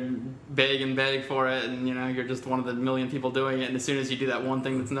sit there and beg for it, and you're just one of the million people doing it, and as soon as you do that one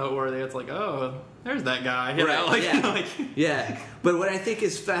thing that's noteworthy, it's like, oh, there's that guy. Yeah. But what I think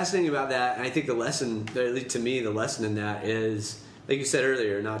is fascinating about that, and I think the lesson, at least to me, the lesson in that is, like you said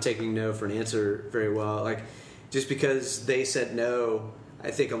earlier, not taking no for an answer very well. Like, just because they said no,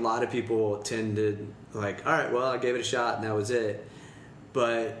 I think a lot of people tend to like, all right, well, I gave it a shot and that was it.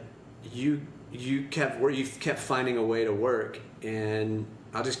 But you kept finding a way to work, and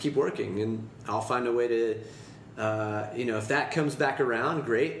I'll just keep working, and I'll find a way to, if that comes back around,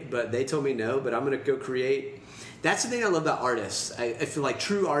 great. But they told me no, but I'm going to go create. That's the thing I love about artists. I feel like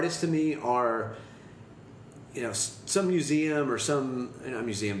true artists to me are, some museum or some, not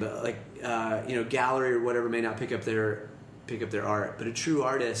museum, but like, gallery or whatever may not pick up their art. But a true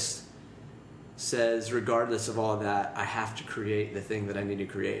artist says, regardless of all of that, I have to create the thing that I need to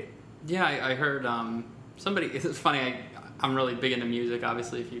create. Yeah, I heard somebody, it's funny, I'm really big into music,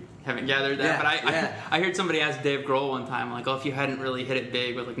 obviously, if you haven't gathered that. I heard somebody ask Dave Grohl one time, like, if you hadn't really hit it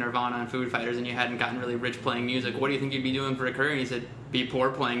big with like Nirvana and Foo Fighters and you hadn't gotten really rich playing music, what do you think you'd be doing for a career? And he said, be poor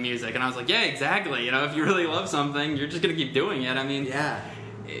playing music. And I was like, yeah, exactly. If you really love something, you're just going to keep doing it. I mean,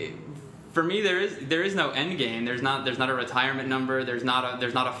 for me, there is no end game. There's not a retirement number. There's not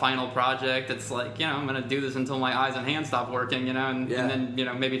a final project. It's like, I'm going to do this until my eyes and hands stop working, and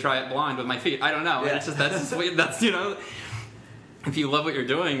then maybe try it blind with my feet. I don't know. Yeah. It's just that's if you love what you're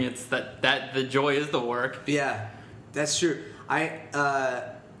doing, it's that the joy is the work. Yeah, that's true. A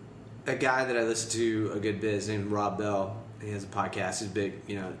guy that I listen to a good bit is named Rob Bell. He has a podcast. He's a big,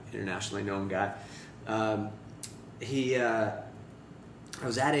 internationally known guy. I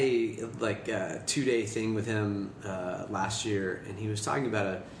was at a 2-day thing with him last year, and he was talking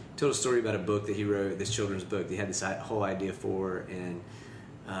about told a story about a book that he wrote, this children's book that he had this whole idea for, and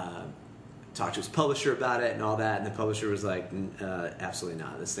talked to his publisher about it and all that, and the publisher was like, absolutely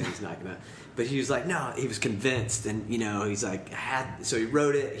not, this thing's not gonna. But he was like, no, he was convinced, and he's like, so he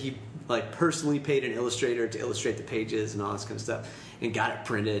wrote it. He personally paid an illustrator to illustrate the pages and all this kind of stuff, and got it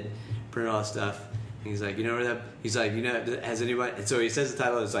printed all this stuff. And he's like, he's like, has anybody? And so he says the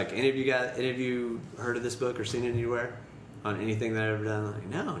title is like, any of you heard of this book or seen it anywhere on anything that I've ever done? I'm like,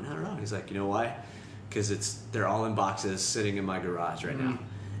 no, not at all. He's like, you know why? Because they're all in boxes sitting in my garage right now.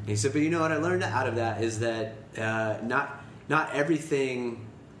 And he said, but what I learned out of that is that not everything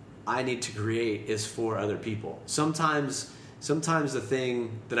I need to create is for other people. Sometimes the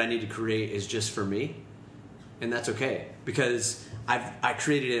thing that I need to create is just for me, and that's okay, because I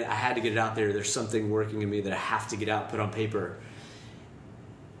created it. I had to get it out there. There's something working in me that I have to get out, put on paper.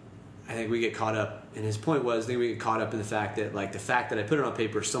 I think we get caught up, and his point was, we get caught up in the fact that the fact that I put it on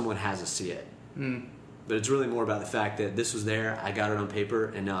paper, someone has to see it. But it's really more about the fact that this was there, I got it on paper,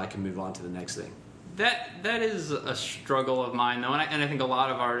 and now I can move on to the next thing. That is a struggle of mine, though, and I think a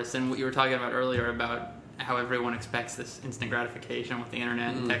lot of artists, and what you were talking about earlier about how everyone expects this instant gratification with the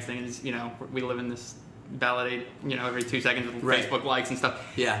internet and texting is, we live in this validate, every 2 seconds with Facebook likes and stuff.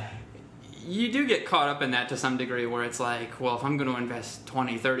 Yeah. You do get caught up in that to some degree, where it's like, well, if I'm going to invest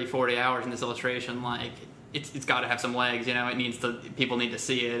 20, 30, 40 hours in this illustration, it's got to have some legs, people need to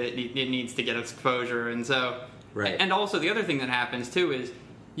see it. It needs to get exposure. And so, right. And also the other thing that happens too is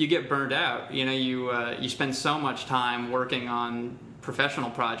you get burned out. You spend so much time working on professional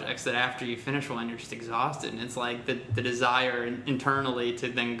projects that after you finish one, you're just exhausted. And it's like the desire internally to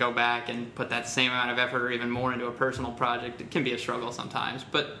then go back and put that same amount of effort or even more into a personal project, it can be a struggle sometimes.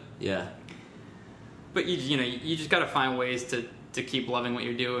 But yeah. But you just got to find ways to keep loving what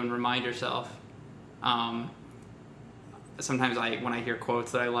you do and remind yourself. sometimes when I hear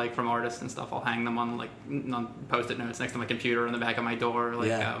quotes that I like from artists and stuff, I'll hang them on Post-it notes next to my computer on the back of my door.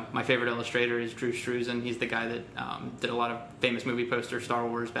 My favorite illustrator is Drew Struzan. He's the guy that did a lot of famous movie posters, Star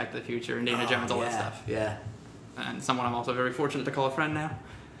Wars, Back to the Future, Indiana Jones, all that stuff. Yeah. And someone I'm also very fortunate to call a friend now.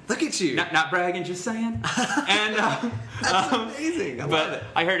 Look at you. Not bragging, just saying. And That's amazing. I love it.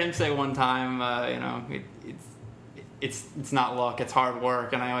 I heard him say one time, it's not luck, it's hard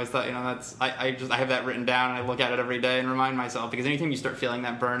work. And I always thought, I have that written down, and I look at it every day and remind myself, because anytime you start feeling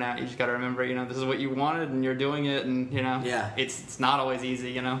that burnout, you just got to remember, this is what you wanted and you're doing it, and it's not always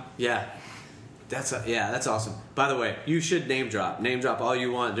easy, Yeah. That's awesome. By the way, you should name drop all you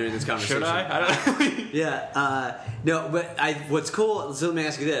want during this conversation. Should I? Yeah. No, but what's cool, so let me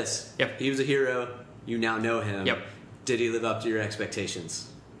ask you this. Yep. He was a hero. You now know him. Yep. Did he live up to your expectations?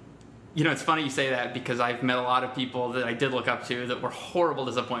 It's funny you say that, because I've met a lot of people that I did look up to that were horrible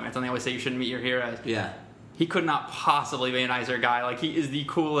disappointments, and they always say you shouldn't meet your heroes. Yeah. He could not possibly be a nicer guy. Like, he is the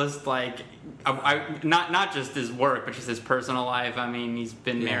coolest, not just his work, but just his personal life. I mean, he's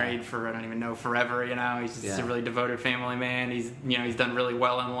been married for, I don't even know, forever, He's just a really devoted family man. He's, he's done really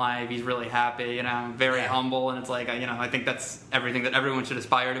well in life. He's really happy, very humble. And it's like, I think that's everything that everyone should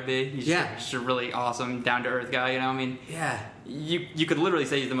aspire to be. He's just a really awesome, down-to-earth guy, Yeah. You could literally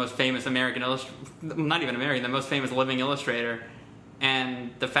say he's the most famous American not even American, the most famous living illustrator. And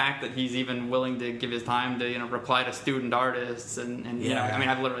the fact that he's even willing to give his time to, reply to student artists and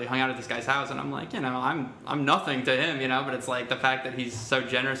I've literally hung out at this guy's house, and I'm like, I'm nothing to him, but it's like the fact that he's so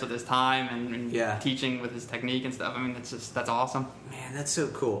generous with his time and teaching with his technique and stuff. I mean, that's awesome. Man, that's so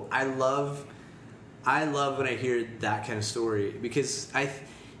cool. I love when I hear that kind of story, because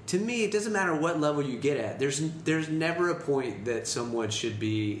to me, it doesn't matter what level you get at. There's never a point that someone should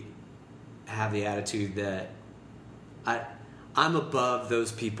have the attitude that I'm above those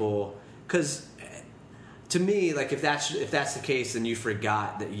people, because to me, like, if that's the case, then you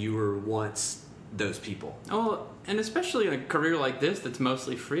forgot that you were once those people. Oh, and especially in a career like this that's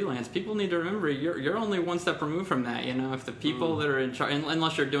mostly freelance, people need to remember you're only one step removed from that. If the people that are in charge,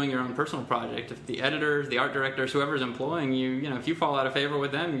 unless you're doing your own personal project, if the editors, the art directors, whoever's employing you, if you fall out of favor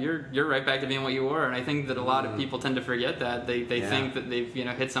with them, you're right back to being what you were. And I think that a lot of people tend to forget that. They think that they've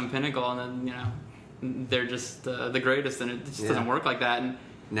hit some pinnacle, and then they're just the greatest, and it just doesn't work like that. And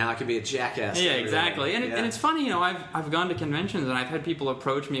now I can be a jackass. Yeah, exactly. And it's funny, I've gone to conventions, and I've had people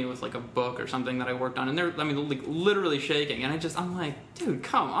approach me with like a book or something that I worked on, and they're like literally shaking, and I'm like, dude,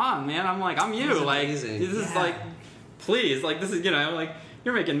 come on, man. I'm like, I'm you. Like, this is like, please, like, this is like,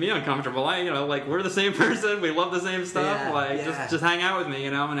 you're making me uncomfortable. We're the same person. We love the same stuff. Just hang out with me,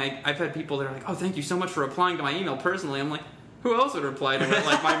 And I've had people that are like, oh, thank you so much for replying to my email personally. I'm like, who else would reply to it?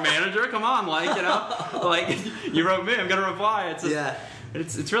 Like, my manager? Come on, you wrote me, I'm gonna reply. It's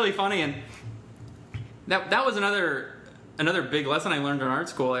just, it's really funny. And that was another big lesson I learned in art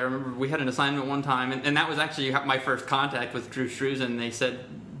school. I remember we had an assignment one time, and that was actually my first contact with Drew Struzan. They said,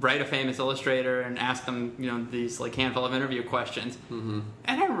 write a famous illustrator and ask them, these like handful of interview questions. Mm-hmm.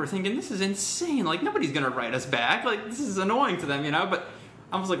 And I remember thinking, this is insane. Like, nobody's gonna write us back. Like, this is annoying to them, But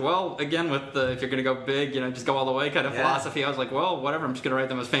I was like, well, again, with the if you're going to go big, just go all the way kind of philosophy, I was like, well, whatever, I'm just going to write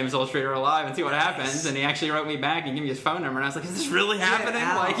the most famous illustrator alive and see what happens. And he actually wrote me back and gave me his phone number, and I was like, is this really happening?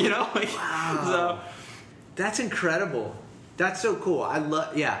 Wow. So that's incredible. That's so cool. I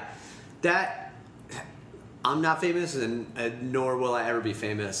love, that. I'm not famous, and nor will I ever be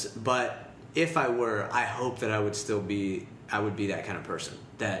famous, but if I were, I hope that I would be that kind of person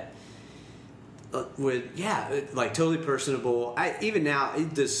that would totally personable. Even now,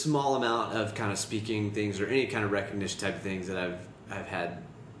 the small amount of kind of speaking things or any kind of recognition type of things that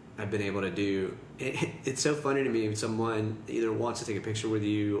I've been able to do, it's so funny to me when someone either wants to take a picture with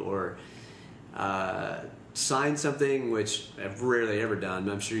you or sign something, which I've rarely ever done,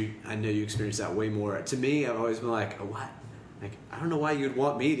 but I know you experience that way more. To me, I've always been like, oh, what? Like, I don't know why you'd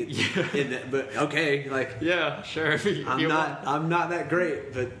want me to, but okay, like, yeah, sure. I'm not that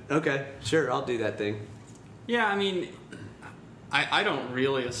great, but okay, sure, I'll do that thing. Yeah, I mean, I don't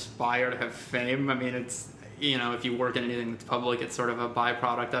really aspire to have fame. I mean, it's, if you work in anything that's public, it's sort of a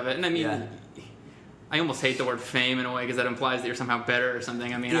byproduct of it. And I mean, I almost hate the word fame in a way, because that implies that you're somehow better or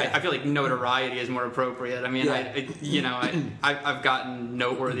something. I mean, I feel like notoriety is more appropriate. I mean, I've gotten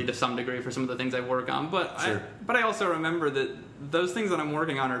noteworthy to some degree for some of the things I work on, but I also remember that those things that I'm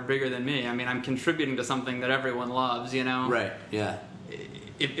working on are bigger than me. I mean, I'm contributing to something that everyone loves, Right, yeah.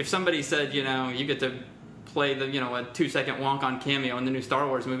 If somebody said, you get to play the, a 2-second wonk on cameo in the new Star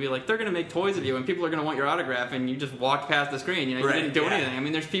Wars movie, like, they're going to make toys of you, and people are going to want your autograph, and you just walked past the screen, you didn't do anything. I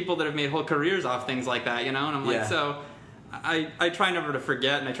mean, there's people that have made whole careers off things like that, and I'm like, so I try never to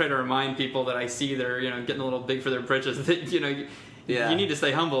forget, and I try to remind people that I see they're getting a little big for their britches. That you need to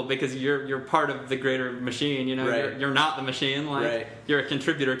stay humble because you're part of the greater machine. Right. You're not the machine. Like Right. You're a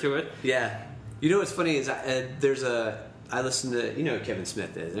contributor to it. Yeah. What's funny is I listen to who Kevin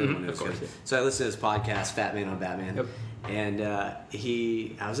Smith is. Everyone knows of course. Kevin. So I listen to his podcast, Fat Man on Batman. Yep. And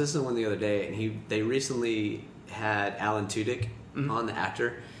I was listening to one the other day, and they recently had Alan Tudyk on, the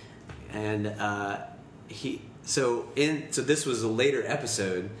actor, and so this was a later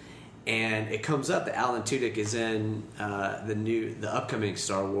episode, and it comes up that Alan Tudyk is in the upcoming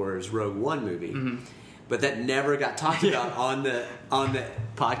Star Wars Rogue One movie. Mm-hmm. But that never got talked about on the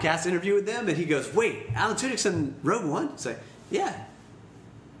podcast interview with them. And he goes, "Wait, Alan Tudyk's in Rogue One?" It's like, "Yeah."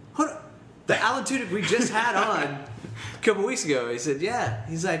 Hold on. The Alan Tudyk we just had on a couple weeks ago. He said, "Yeah."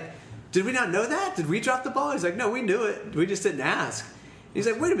 He's like, "Did we not know that? Did we drop the ball?" He's like, "No, we knew it. We just didn't ask." He's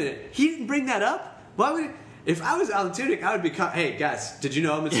like, "Wait a minute. He didn't bring that up? Why would? If I was Alan Tudyk, I would be, hey guys, did you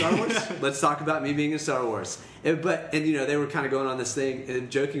know I'm in Star Wars? Let's talk about me being in Star Wars." They were kind of going on this thing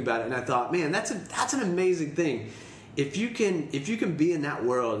and joking about it, and I thought, man, that's an amazing thing. If you can be in that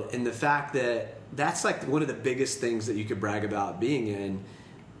world, and the fact that's like one of the biggest things that you could brag about being in,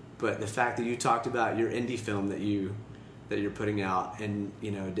 but the fact that you talked about your indie film that you're putting out, and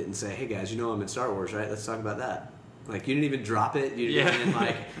didn't say, "Hey guys, I'm in Star Wars, right? Let's talk about that." Like, you didn't even drop it. You didn't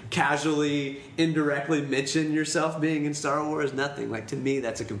even casually, indirectly mention yourself being in Star Wars. Nothing. Like, to me,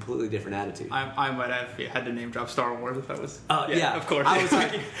 that's a completely different attitude. I might have had to name drop Star Wars if I was. Yeah, of course. I was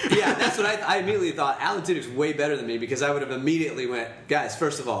like, yeah, that's what I immediately thought. Alan Tudyk's way better than me, because I would have immediately went, "Guys,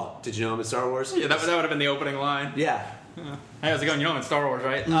 first of all, did you know I'm in Star Wars?" Yeah, that would have been the opening line. Yeah. Hey, how's it going? I'm in Star Wars,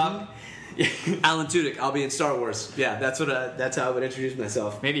 right? Mm-hmm. Alan Tudyk, I'll be in Star Wars. Yeah, that's how I would introduce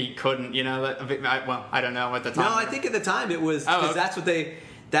myself. Maybe he couldn't, I don't know at the time. No, I think at the time it was, because that's what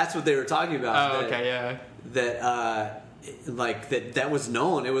they were talking about. Oh, okay, yeah. That was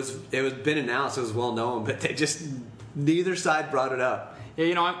known. It was been announced. It was well known, but they just, neither side brought it up.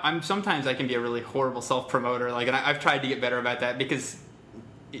 Yeah, I'm sometimes I can be a really horrible self promoter, and I've tried to get better about that, because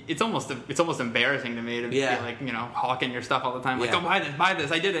it's almost embarrassing to me to be hawking your stuff all the time. Like, "Oh, buy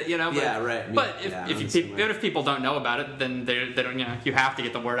this, I did it," But, yeah, right. But if people don't know about it, then they don't. You have to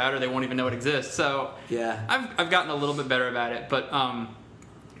get the word out, or they won't even know it exists. So yeah, I've gotten a little bit better about it, but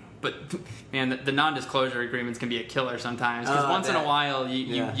man, the non-disclosure agreements can be a killer sometimes, because once in a while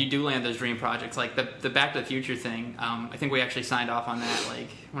you do land those dream projects, like the Back to the Future thing. I think we actually signed off on that. I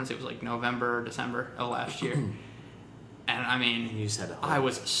want to say it was November or December of last year. And I mean, I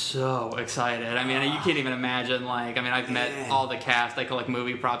was so excited. I mean, you can't even imagine. I've met all the cast. I collect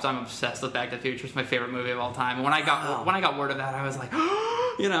movie props. I'm obsessed with Back to the Future. It's my favorite movie of all time. And when I got word of that, I was like,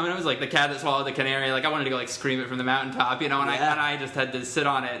 and it was like the cat that swallowed the canary. I wanted to go scream it from the mountaintop, and I just had to sit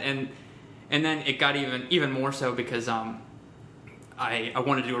on it. And then it got even more so, because I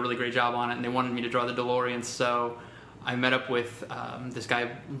wanted to do a really great job on it, and they wanted me to draw the DeLorean. So I met up with this guy,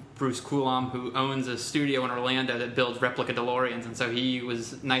 Bruce Coulomb, who owns a studio in Orlando that builds replica DeLoreans, and so he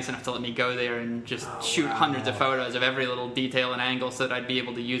was nice enough to let me go there and just shoot hundreds of photos of every little detail and angle, so that I'd be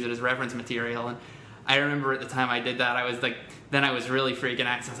able to use it as reference material. And I remember at the time I did that, I was I was really freaking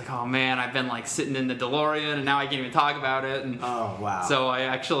out. So I was like, "Oh man, I've been sitting in the DeLorean, and now I can't even talk about it." And oh wow! So I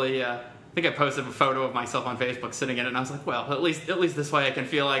actually. I think I posted a photo of myself on Facebook sitting in it, and I was like, "Well, at least this way I can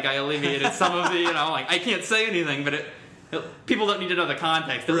feel like I alleviated some of the, I can't say anything, but people don't need to know the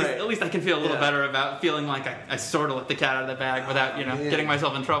context. At least I can feel a little better about feeling like I sort of let the cat out of the bag without, getting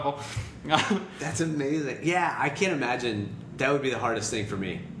myself in trouble." That's amazing. Yeah, I can't imagine. That would be the hardest thing for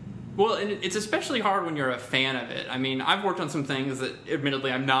me. Well, and it's especially hard when you're a fan of it. I mean, I've worked on some things that,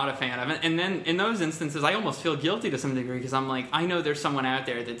 admittedly, I'm not a fan of. And then, in those instances, I almost feel guilty to some degree, because I'm like, I know there's someone out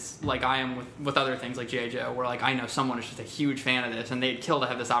there that's like I am with other things like G.I. Joe, where I know someone is just a huge fan of this, and they'd kill to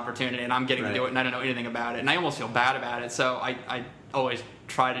have this opportunity, and I'm getting to do it, and I don't know anything about it. And I almost feel bad about it, so I always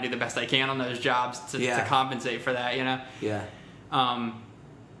try to do the best I can on those jobs to compensate for that, Yeah.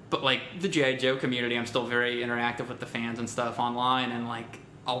 But, the G.I. Joe community, I'm still very interactive with the fans and stuff online, and,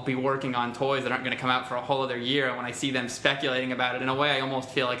 I'll be working on toys that aren't going to come out for a whole other year, and when I see them speculating about it, in a way I almost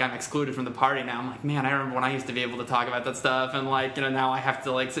feel like I'm excluded from the party now. I'm like, man, I remember when I used to be able to talk about that stuff, and now I have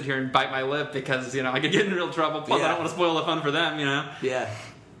to sit here and bite my lip, because I could get in real trouble, plus I don't want to spoil the fun for them, Yeah.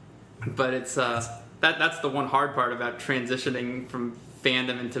 But it's that's the one hard part about transitioning from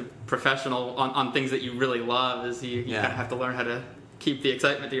fandom into professional on things that you really love, is you kind of have to learn how to keep the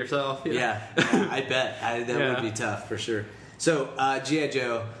excitement to yourself. Yeah, I bet that would be tough for sure. So, G.I.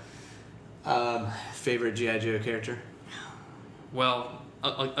 Joe, favorite G.I. Joe character? Well,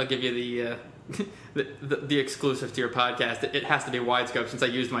 I'll give you the exclusive to your podcast, it has to be Widescope since I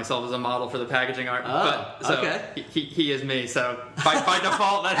used myself as a model for the packaging art. Oh, but, so okay. He is me, so by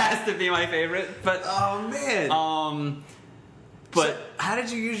default that has to be my favorite. But oh man. But so how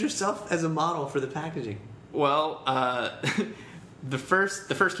did you use yourself as a model for the packaging? Well, the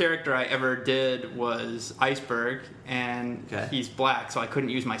first character I ever did was Iceberg, and he's black, so I couldn't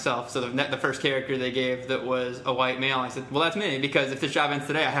use myself. So the first character they gave that was a white male, I said, well, that's me, because if this job ends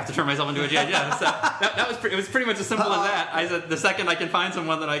today, I have to turn myself into a G.I. Joe. So it was pretty much as simple as that. I said, the second I can find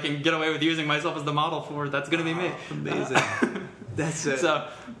someone that I can get away with using myself as the model for, that's going to be me. Amazing. That's so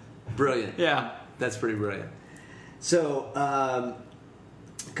brilliant. Yeah. That's pretty brilliant. So,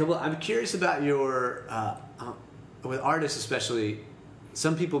 I'm curious about your, with artists especially,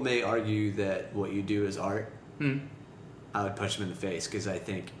 some people may argue that what you do is art. I would punch them in the face because I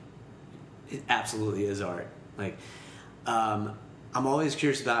think it absolutely is art. Like, I'm always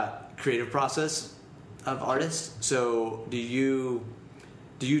curious about creative process of artists. So do you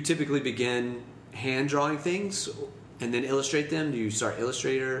typically begin hand drawing things and then illustrate them? Do you start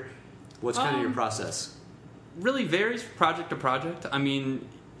Illustrator? What's kind of your process? Really varies project to project. I mean,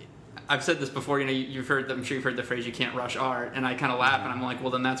 I've said this before, I'm sure you've heard the phrase, you can't rush art, and I kind of laugh, and I'm like, well,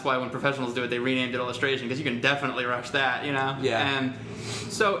 then that's why when professionals do it, they renamed it illustration, because you can definitely rush that, Yeah. And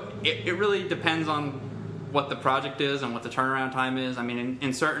so it really depends on what the project is and what the turnaround time is. I mean,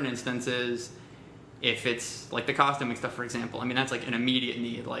 in certain instances, if it's like the costuming stuff, for example, I mean, that's like an immediate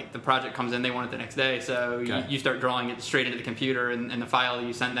need. Like, the project comes in, they want it the next day, so you start drawing it straight into the computer, and the file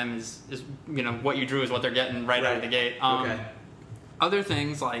you send them is what you drew is what they're getting right out of the gate. Other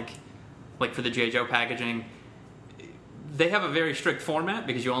things, like for the G.I. Joe packaging, they have a very strict format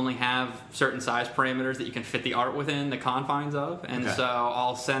because you only have certain size parameters that you can fit the art within the confines of, and so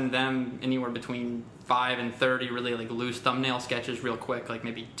I'll send them anywhere between 5 and 30 really like loose thumbnail sketches real quick, like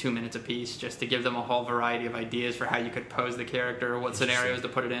maybe 2 minutes a piece, just to give them a whole variety of ideas for how you could pose the character, what scenarios to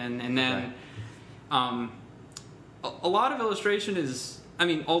put it in. And then a lot of illustration is, I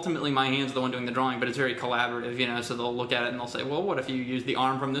mean, ultimately my hand's the one doing the drawing, but it's very collaborative, so they'll look at it and they'll say, well, what if you use the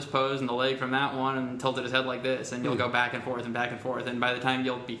arm from this pose and the leg from that one and tilted his head like this, and you'll go back and forth, and by the time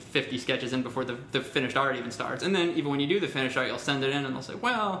you'll be 50 sketches in before the finished art even starts. And then even when you do the finished art, you'll send it in and they'll say,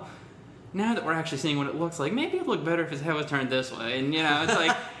 well, now that we're actually seeing what it looks like, maybe it'd look better if his head was turned this way. And, it's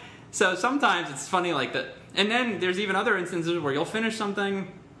like, so sometimes it's funny like that. And then there's even other instances where you'll finish something,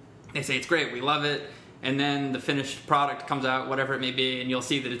 they say it's great, we love it, and then the finished product comes out, whatever it may be, and you'll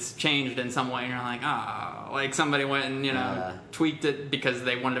see that it's changed in some way, and you're like, like somebody went and, tweaked it because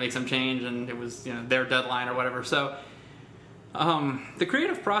they wanted to make some change, and it was, their deadline or whatever. So the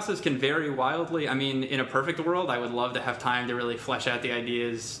creative process can vary wildly. I mean, in a perfect world, I would love to have time to really flesh out the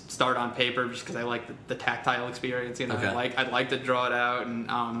ideas, start on paper, just because I like the tactile experience, I'd like to draw it out,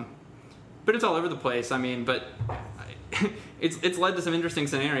 and but it's all over the place. I mean, but it's led to some interesting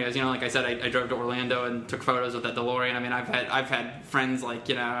scenarios. Like I said, I drove to Orlando and took photos with that DeLorean. I mean, I've had friends like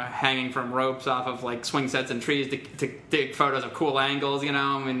hanging from ropes off of like swing sets and trees to take photos of cool angles.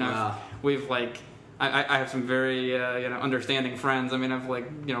 I mean, we've like. I have some very understanding friends. I mean,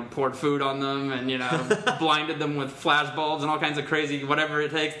 I've poured food on them and blinded them with flash bulbs and all kinds of crazy whatever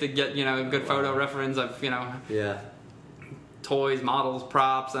it takes to get a good photo reference. I've toys, models,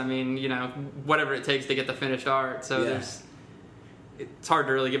 props. I mean, whatever it takes to get the finished art. So it's hard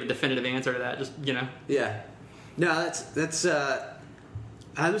to really give a definitive answer to that. Just Yeah. No, that's.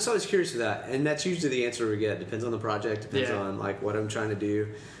 I'm just always curious of that, and that's usually the answer we get. Depends on the project. Depends on like what I'm trying to do.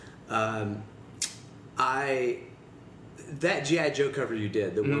 That G.I. Joe cover you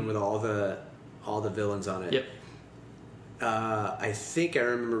did, the one with all the villains on it. Yep. I think I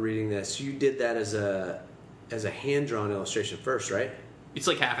remember reading this. You did that as a hand-drawn illustration first, right? It's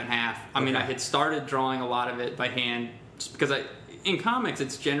like half and half. I mean, I had started drawing a lot of it by hand just because in comics,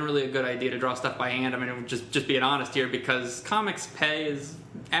 it's generally a good idea to draw stuff by hand. I mean, just being honest here, because comics pay is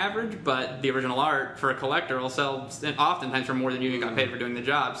average, but the original art for a collector will sell oftentimes for more than you got paid for doing the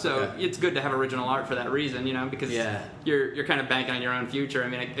job. So it's good to have original art for that reason, because you're kind of banking on your own future. I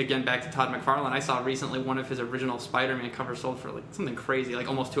mean, again, back to Todd McFarlane, I saw recently one of his original Spider-Man covers sold for like something crazy, like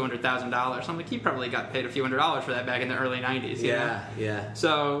almost $200,000. So I'm like, he probably got paid a few $100s for that back in the early 90s. You know?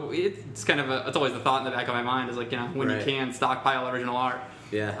 So it's kind of it's always the thought in the back of my mind is like, when you can stockpile original art.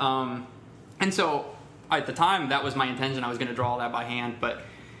 And so at the time, that was my intention. I was going to draw all that by hand, but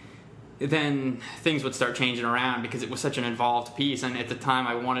then things would start changing around because it was such an involved piece, and at the time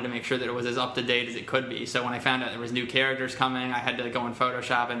I wanted to make sure that it was as up to date as it could be. So when I found out there was new characters coming, I had to go in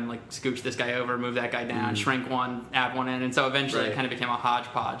Photoshop and like scooch this guy over, move that guy down, shrink one, add one in, and so eventually it kind of became a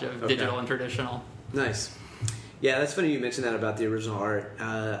hodgepodge of digital and traditional. Nice. Yeah, that's funny you mentioned that about the original art.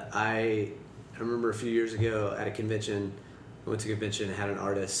 remember a few years ago at a convention, I went to a convention and had an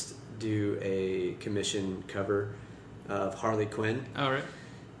artist do a commission cover of Harley Quinn. All right.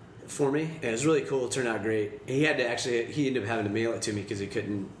 For me. And it was really cool. It turned out great. He ended up having to mail it to me because he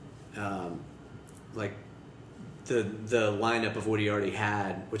couldn't, like, the lineup of what he already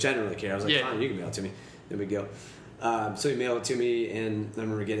had, which I didn't really care. I was like, fine, you can mail it to me. No big deal. So he mailed it to me, and I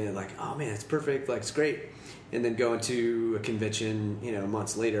remember getting it like, oh man, it's perfect. Like, it's great. And then going to a convention,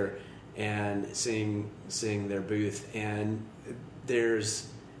 months later, and seeing their booth, and there's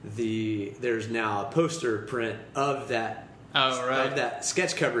now a poster print of that. Oh, right. Of that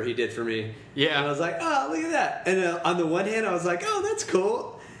sketch cover he did for me. Yeah. And I was like, oh, look at that. And on the one hand, I was like, oh, that's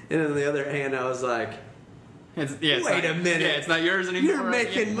cool. And on the other hand, I was like, Wait a minute. Yeah, it's not yours anymore. You're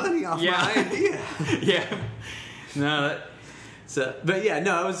making money off my idea. Yeah. No. But yeah,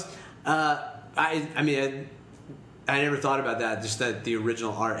 no, it was. I never thought about that. Just that the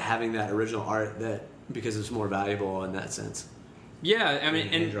original art, having that original art, that because it's more valuable in that sense. Yeah, I mean,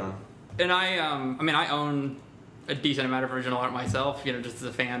 hand-drawn. and I own a decent amount of original art myself. Just as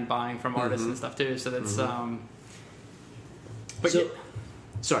a fan, buying from artists and stuff too. So that's. But so,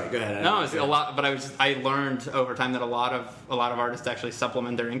 sorry, go ahead. No, it's a lot. But I learned over time that a lot of artists actually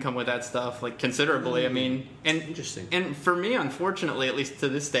supplement their income with that stuff, like considerably. I mean, and interesting. And for me, unfortunately, at least to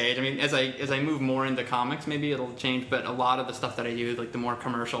this stage, I mean, as I move more into comics, maybe it'll change. But a lot of the stuff that I do, like the more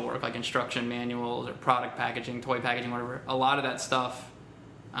commercial work, like instruction manuals or product packaging, toy packaging, whatever, a lot of that stuff.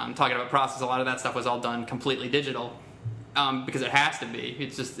 Talking about process, a lot of that stuff was all done completely digital. Because it has to be.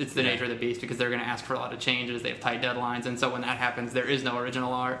 It's the nature of the beast, because they're going to ask for a lot of changes. They have tight deadlines, and so when that happens, there is no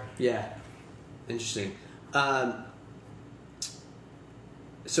original art. Yeah, interesting.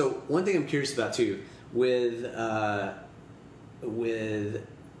 So one thing I'm curious about too, with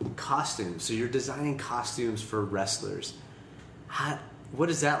costumes. So you're designing costumes for wrestlers. What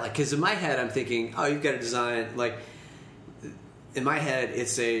is that like? Because in my head, I'm thinking, oh, you've got to design like. In my head,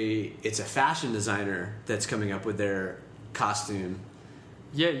 it's a fashion designer that's coming up with their costume.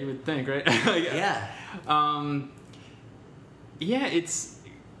 Yeah, you would think, right? Yeah. Yeah, it's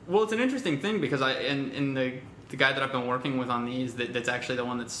an interesting thing because the guy that I've been working with on these, that's actually the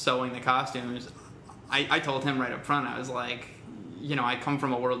one that's sewing the costumes. I told him right up front, I was like, I come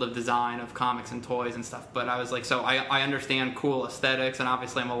from a world of design, of comics and toys and stuff, but I was like, so I understand cool aesthetics, and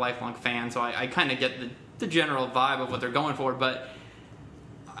obviously I'm a lifelong fan, so I kind of get the general vibe of what they're going for, but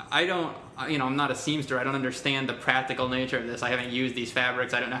I don't, I'm not a seamster. I don't understand the practical nature of this. I haven't used these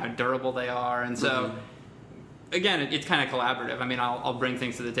fabrics. I don't know how durable they are, and so again, it's kind of collaborative. I mean, I'll bring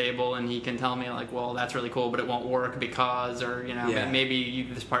things to the table, and he can tell me like, well, that's really cool, but it won't work because, or maybe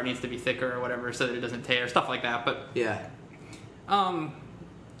this part needs to be thicker or whatever, so that it doesn't tear, stuff like that. But that.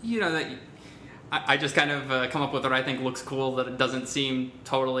 I just kind of come up with what I think looks cool, that it doesn't seem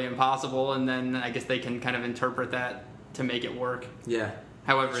totally impossible, and then I guess they can kind of interpret that to make it work. Yeah.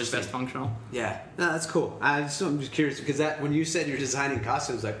 However is best functional. Yeah. No, that's cool. I'm just curious, because when you said you're designing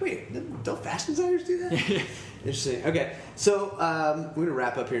costumes, like, wait, don't fashion designers do that? Interesting. Okay. So we're going to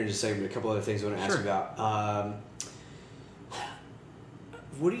wrap up here in just a second, but a couple other things I want to ask you about.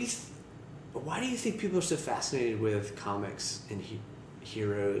 Why do you think people are so fascinated with comics and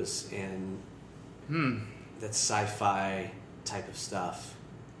heroes and that sci-fi type of stuff?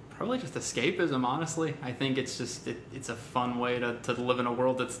 Probably just escapism, honestly. I think it's just it's a fun way to live in a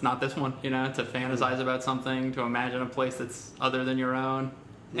world that's not this one, to fantasize about something, to imagine a place that's other than your own.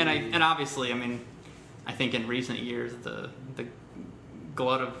 And obviously, I mean, I think in recent years the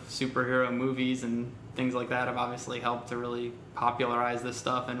glut of superhero movies and things like that have obviously helped to really popularize this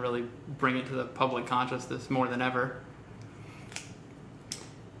stuff and really bring it to the public consciousness more than ever.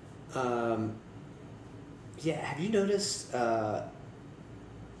 Yeah, have you noticed, I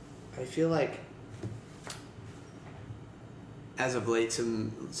feel like as of late,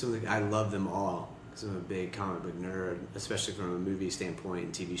 I love them all because I'm a big comic book nerd, especially from a movie standpoint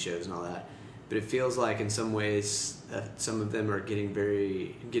and TV shows and all that. But it feels like in some ways some of them are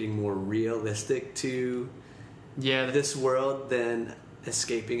getting more realistic to this world than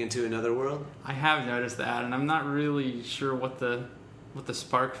escaping into another world. I have noticed that, and I'm not really sure what the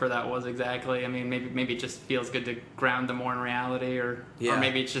spark for that was exactly. I mean, maybe it just feels good to ground them more in reality, or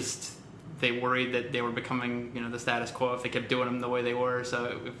maybe it's just they worried that they were becoming, the status quo if they kept doing them the way they were,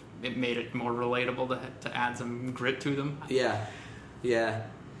 so it made it more relatable to add some grit to them. Yeah,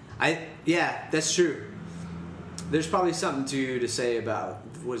 that's true. There's probably something to say about,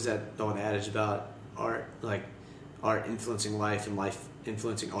 what is that old adage about art, like art influencing life and life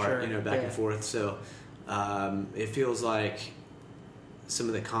influencing art, back and forth. So it feels like some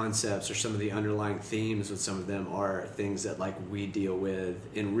of the concepts or some of the underlying themes with some of them are things that like we deal with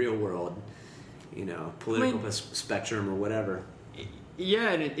in real world, political spectrum or whatever.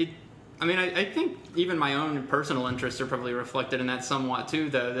 Yeah, and I think even my own personal interests are probably reflected in that somewhat too,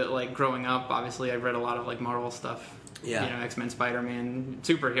 though, that like growing up, obviously I read a lot of like Marvel stuff. Yeah. X-Men, Spider-Man,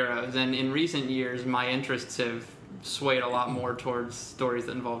 superheroes. And in recent years, my interests have swayed a lot more towards stories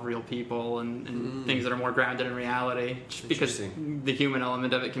that involve real people and things that are more grounded in reality, just because the human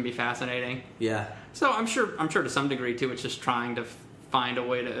element of it can be fascinating. Yeah. So I'm sure to some degree too, it's just trying to find a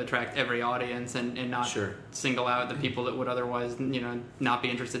way to attract every audience and not single out the people that would otherwise not be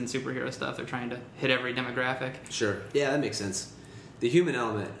interested in superhero stuff. They're trying to hit every demographic. Sure. Yeah, that makes sense. The human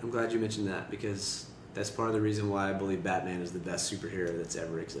element. I'm glad you mentioned that, because that's part of the reason why I believe Batman is the best superhero that's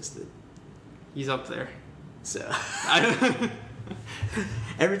ever existed. He's up there. So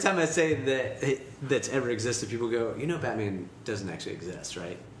every time I say that's ever existed, people go, Batman doesn't actually exist,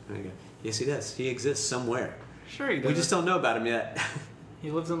 right? And I go, yes, he does. He exists somewhere. Sure he does. We just don't know about him yet. He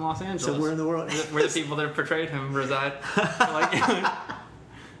lives in Los Angeles. Somewhere in the world. Where the people that portrayed him reside.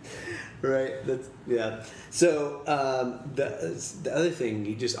 Right. Yeah. So the other thing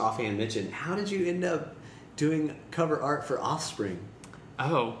you just offhand mentioned, how did you end up doing cover art for Offspring?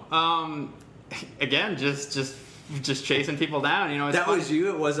 Again, just chasing people down. That funny. Was you.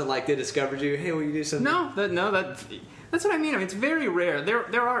 It wasn't like they discovered you. Hey, will you do something? That's what I mean. It's very rare.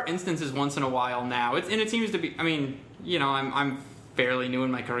 There are instances once in a while now. It seems to be. I'm fairly new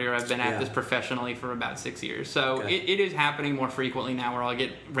in my career. I've been at this professionally for about 6 years. So it is happening more frequently now, where I'll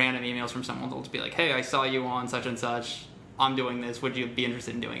get random emails from someone that'll just be like, hey, I saw you on such and such. I'm doing this. Would you be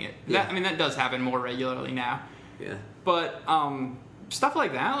interested in doing it? Yeah. That does happen more regularly now. Yeah. But stuff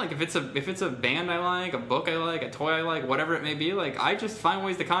like that, like if it's a band I like, a book I like, a toy I like, whatever it may be, like I just find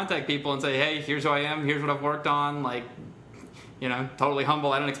ways to contact people and say, hey, here's who I am, here's what I've worked on, like, totally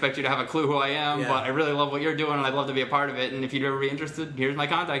humble. I don't expect you to have a clue who I am, but I really love what you're doing and I'd love to be a part of it, and if you'd ever be interested, here's my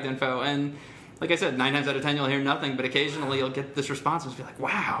contact info. And like I said, 9 times out of 10 you'll hear nothing, but occasionally you'll get this response and just be like,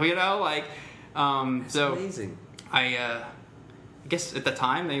 wow, That's amazing. I guess at the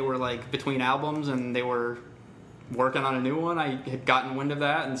time they were like between albums and they were working on a new one. I had gotten wind of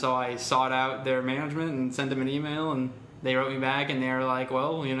that, and so I sought out their management and sent them an email, and they wrote me back and they were like,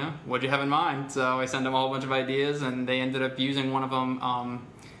 well, what'd you have in mind? So I sent them a whole bunch of ideas, and they ended up using one of them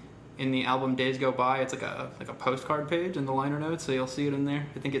in the album Days Go By. It's like a postcard page in the liner notes, so you'll see it in there.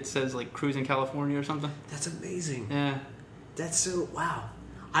 I think it says like Cruising California or something. That's amazing. Yeah. That's so, wow.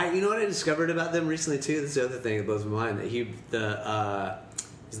 You know what I discovered about them recently too? This is the other thing that blows my mind, that he's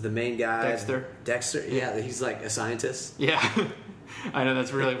the main guy. Dexter? Yeah, he's like a scientist. Yeah. I know,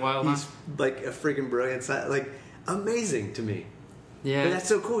 that's really wild, He's like a freaking brilliant scientist. Like, amazing to me. Yeah. But that's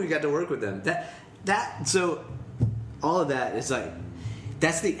so cool you got to work with them. So all of that is like,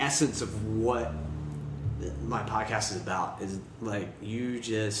 that's the essence of what my podcast is about, is like you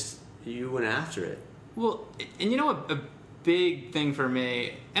went after it. Well, and a big thing for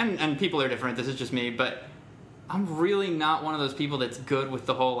me, and people are different, this is just me, but I'm really not one of those people that's good with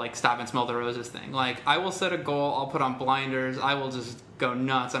the whole like stop and smell the roses thing. Like, I will set a goal, I'll put on blinders, I will just go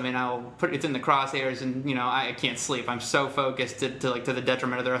nuts. I'll put it's in the crosshairs, and I can't sleep. I'm so focused to the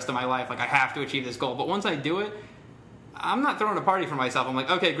detriment of the rest of my life. Like, I have to achieve this goal. But once I do it, I'm not throwing a party for myself. I'm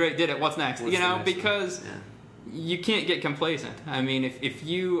like, okay, great, did it. What's next? Because you can't get complacent. I mean, if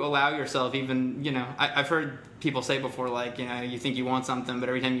you allow yourself, even I've heard people say before, like, you think you want something, but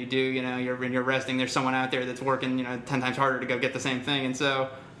every time you do, you're resting, there's someone out there that's working 10 times harder to go get the same thing. And so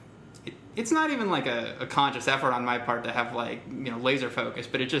it's not even like a conscious effort on my part to have like laser focus,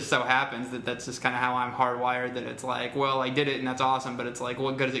 but it just so happens that that's just kind of how I'm hardwired, that it's like, well, I did it and that's awesome, but it's like,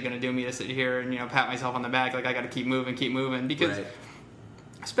 what good is it going to do me to sit here and pat myself on the back? Like, I got to keep moving, because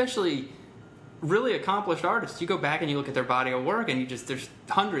especially really accomplished artists, you go back and you look at their body of work, and there's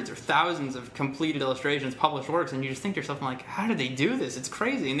hundreds or thousands of completed illustrations, published works, and you just think to yourself, I'm like, how did they do this? It's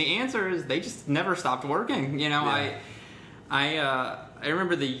crazy. And the answer is they just never stopped working. I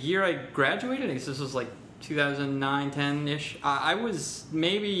remember the year I graduated, I guess this was like 2009, 10-ish, I was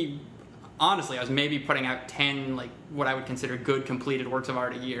maybe putting out 10, like, what I would consider good completed works of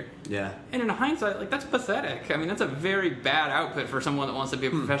art a year. Yeah. And in hindsight, like, that's pathetic. I mean, that's a very bad output for someone that wants to be a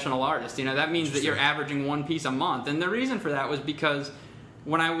professional artist. That means that you're averaging one piece a month. And the reason for that was because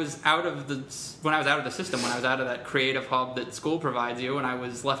when I was out of the system, when I was out of that creative hub that school provides you, and I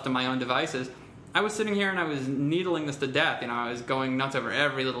was left to my own devices, I was sitting here and I was needling this to death. I was going nuts over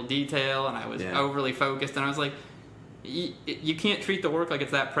every little detail, and I was overly focused, and I was like, you can't treat the work like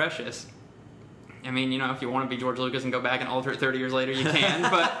it's that precious. I mean, if you want to be George Lucas and go back and alter it 30 years later, you can,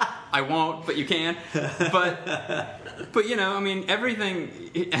 but I won't, but you can. But you know, I mean, everything,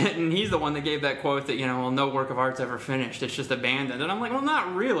 and he's the one that gave that quote that, you know, well, no work of art's ever finished, it's just abandoned. And I'm like, well,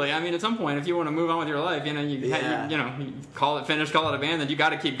 not really. I mean, at some point, if you want to move on with your life, you know, you call it finished, call it abandoned, you got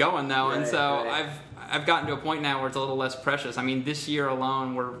to keep going though. Right, and so I've gotten to a point now where it's a little less precious. I mean, this year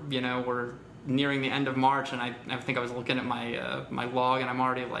alone, we're nearing the end of March, and I think I was looking at my log, and I'm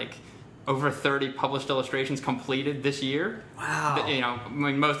already like over 30 published illustrations completed this year. Wow. You know, I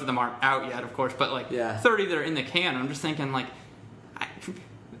mean, most of them aren't out yet, of course, but like 30 that are in the can. I'm just thinking, like,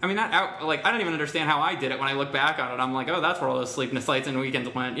 I mean, not out. Like, I don't even understand how I did it. When I look back on it, I'm like, oh, that's where all those sleepless nights and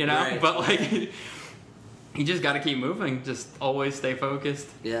weekends went, you know. Right. But like, you just got to keep moving. Just always stay focused.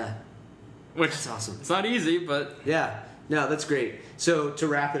 Yeah. Which that's awesome. It's not easy, but yeah. No, that's great. So to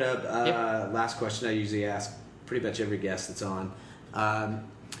wrap it up, last question I usually ask pretty much every guest that's on.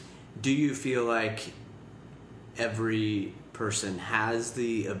 Do you feel like every person has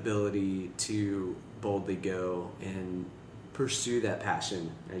the ability to boldly go and pursue that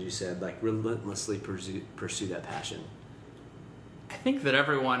passion, as you said, like relentlessly pursue that passion? I think that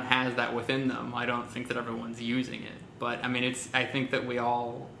everyone has that within them. I don't think that everyone's using it. But I mean, I think that we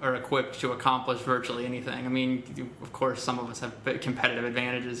all are equipped to accomplish virtually anything. I mean, of course, some of us have competitive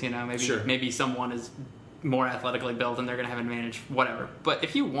advantages, you know, maybe someone is more athletically built and they're going to have an advantage, whatever. But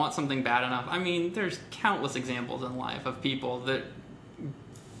if you want something bad enough, I mean, there's countless examples in life of people that,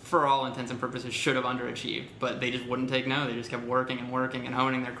 for all intents and purposes, should have underachieved, but they just wouldn't take no. They just kept working and working and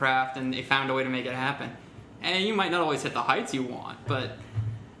honing their craft, and they found a way to make it happen. And you might not always hit the heights you want, but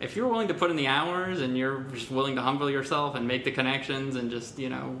if you're willing to put in the hours and you're just willing to humble yourself and make the connections and just, you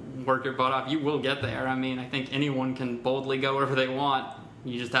know, work your butt off, you will get there. I mean, I think anyone can boldly go wherever they want.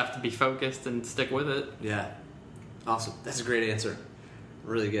 You just have to be focused and stick with it. Yeah. Awesome. That's a great answer.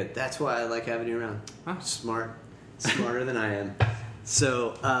 Really good. That's why I like having you around. Huh? Smarter than I am.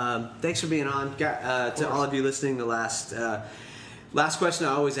 So, thanks for being on. To all of you listening, the last question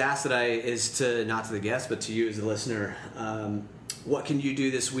I always ask is to, not to the guest, but to you as a listener. What can you do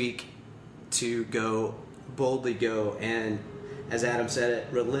this week to boldly go and, as Adam said it,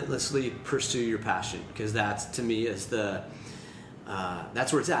 relentlessly pursue your passion? Because that's, to me, is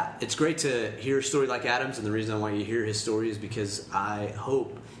that's where it's at. It's great to hear a story like Adam's, and the reason I want you to hear his story is because I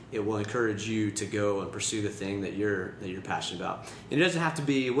hope it will encourage you to go and pursue the thing that you're passionate about. And it doesn't have to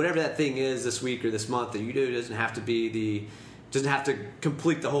be whatever that thing is this week or this month that you do. It doesn't have to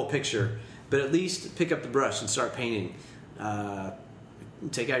complete the whole picture, but at least pick up the brush and start painting.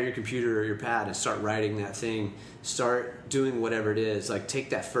 Take out your computer or your pad and start writing that thing. Start doing whatever it is. Like,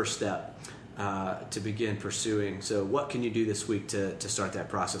 take that first step to begin pursuing. So what can you do this week to start that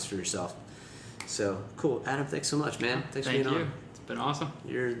process for yourself? So cool. Adam, thanks so much, man. Thanks for being on. It's been awesome.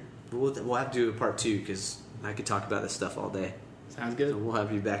 We'll have to do a part 2 because I could talk about this stuff all day. Sounds good. So we'll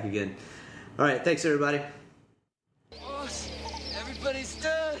have you back again. All right. Thanks, everybody. Boss, everybody's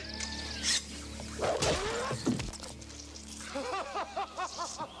dead.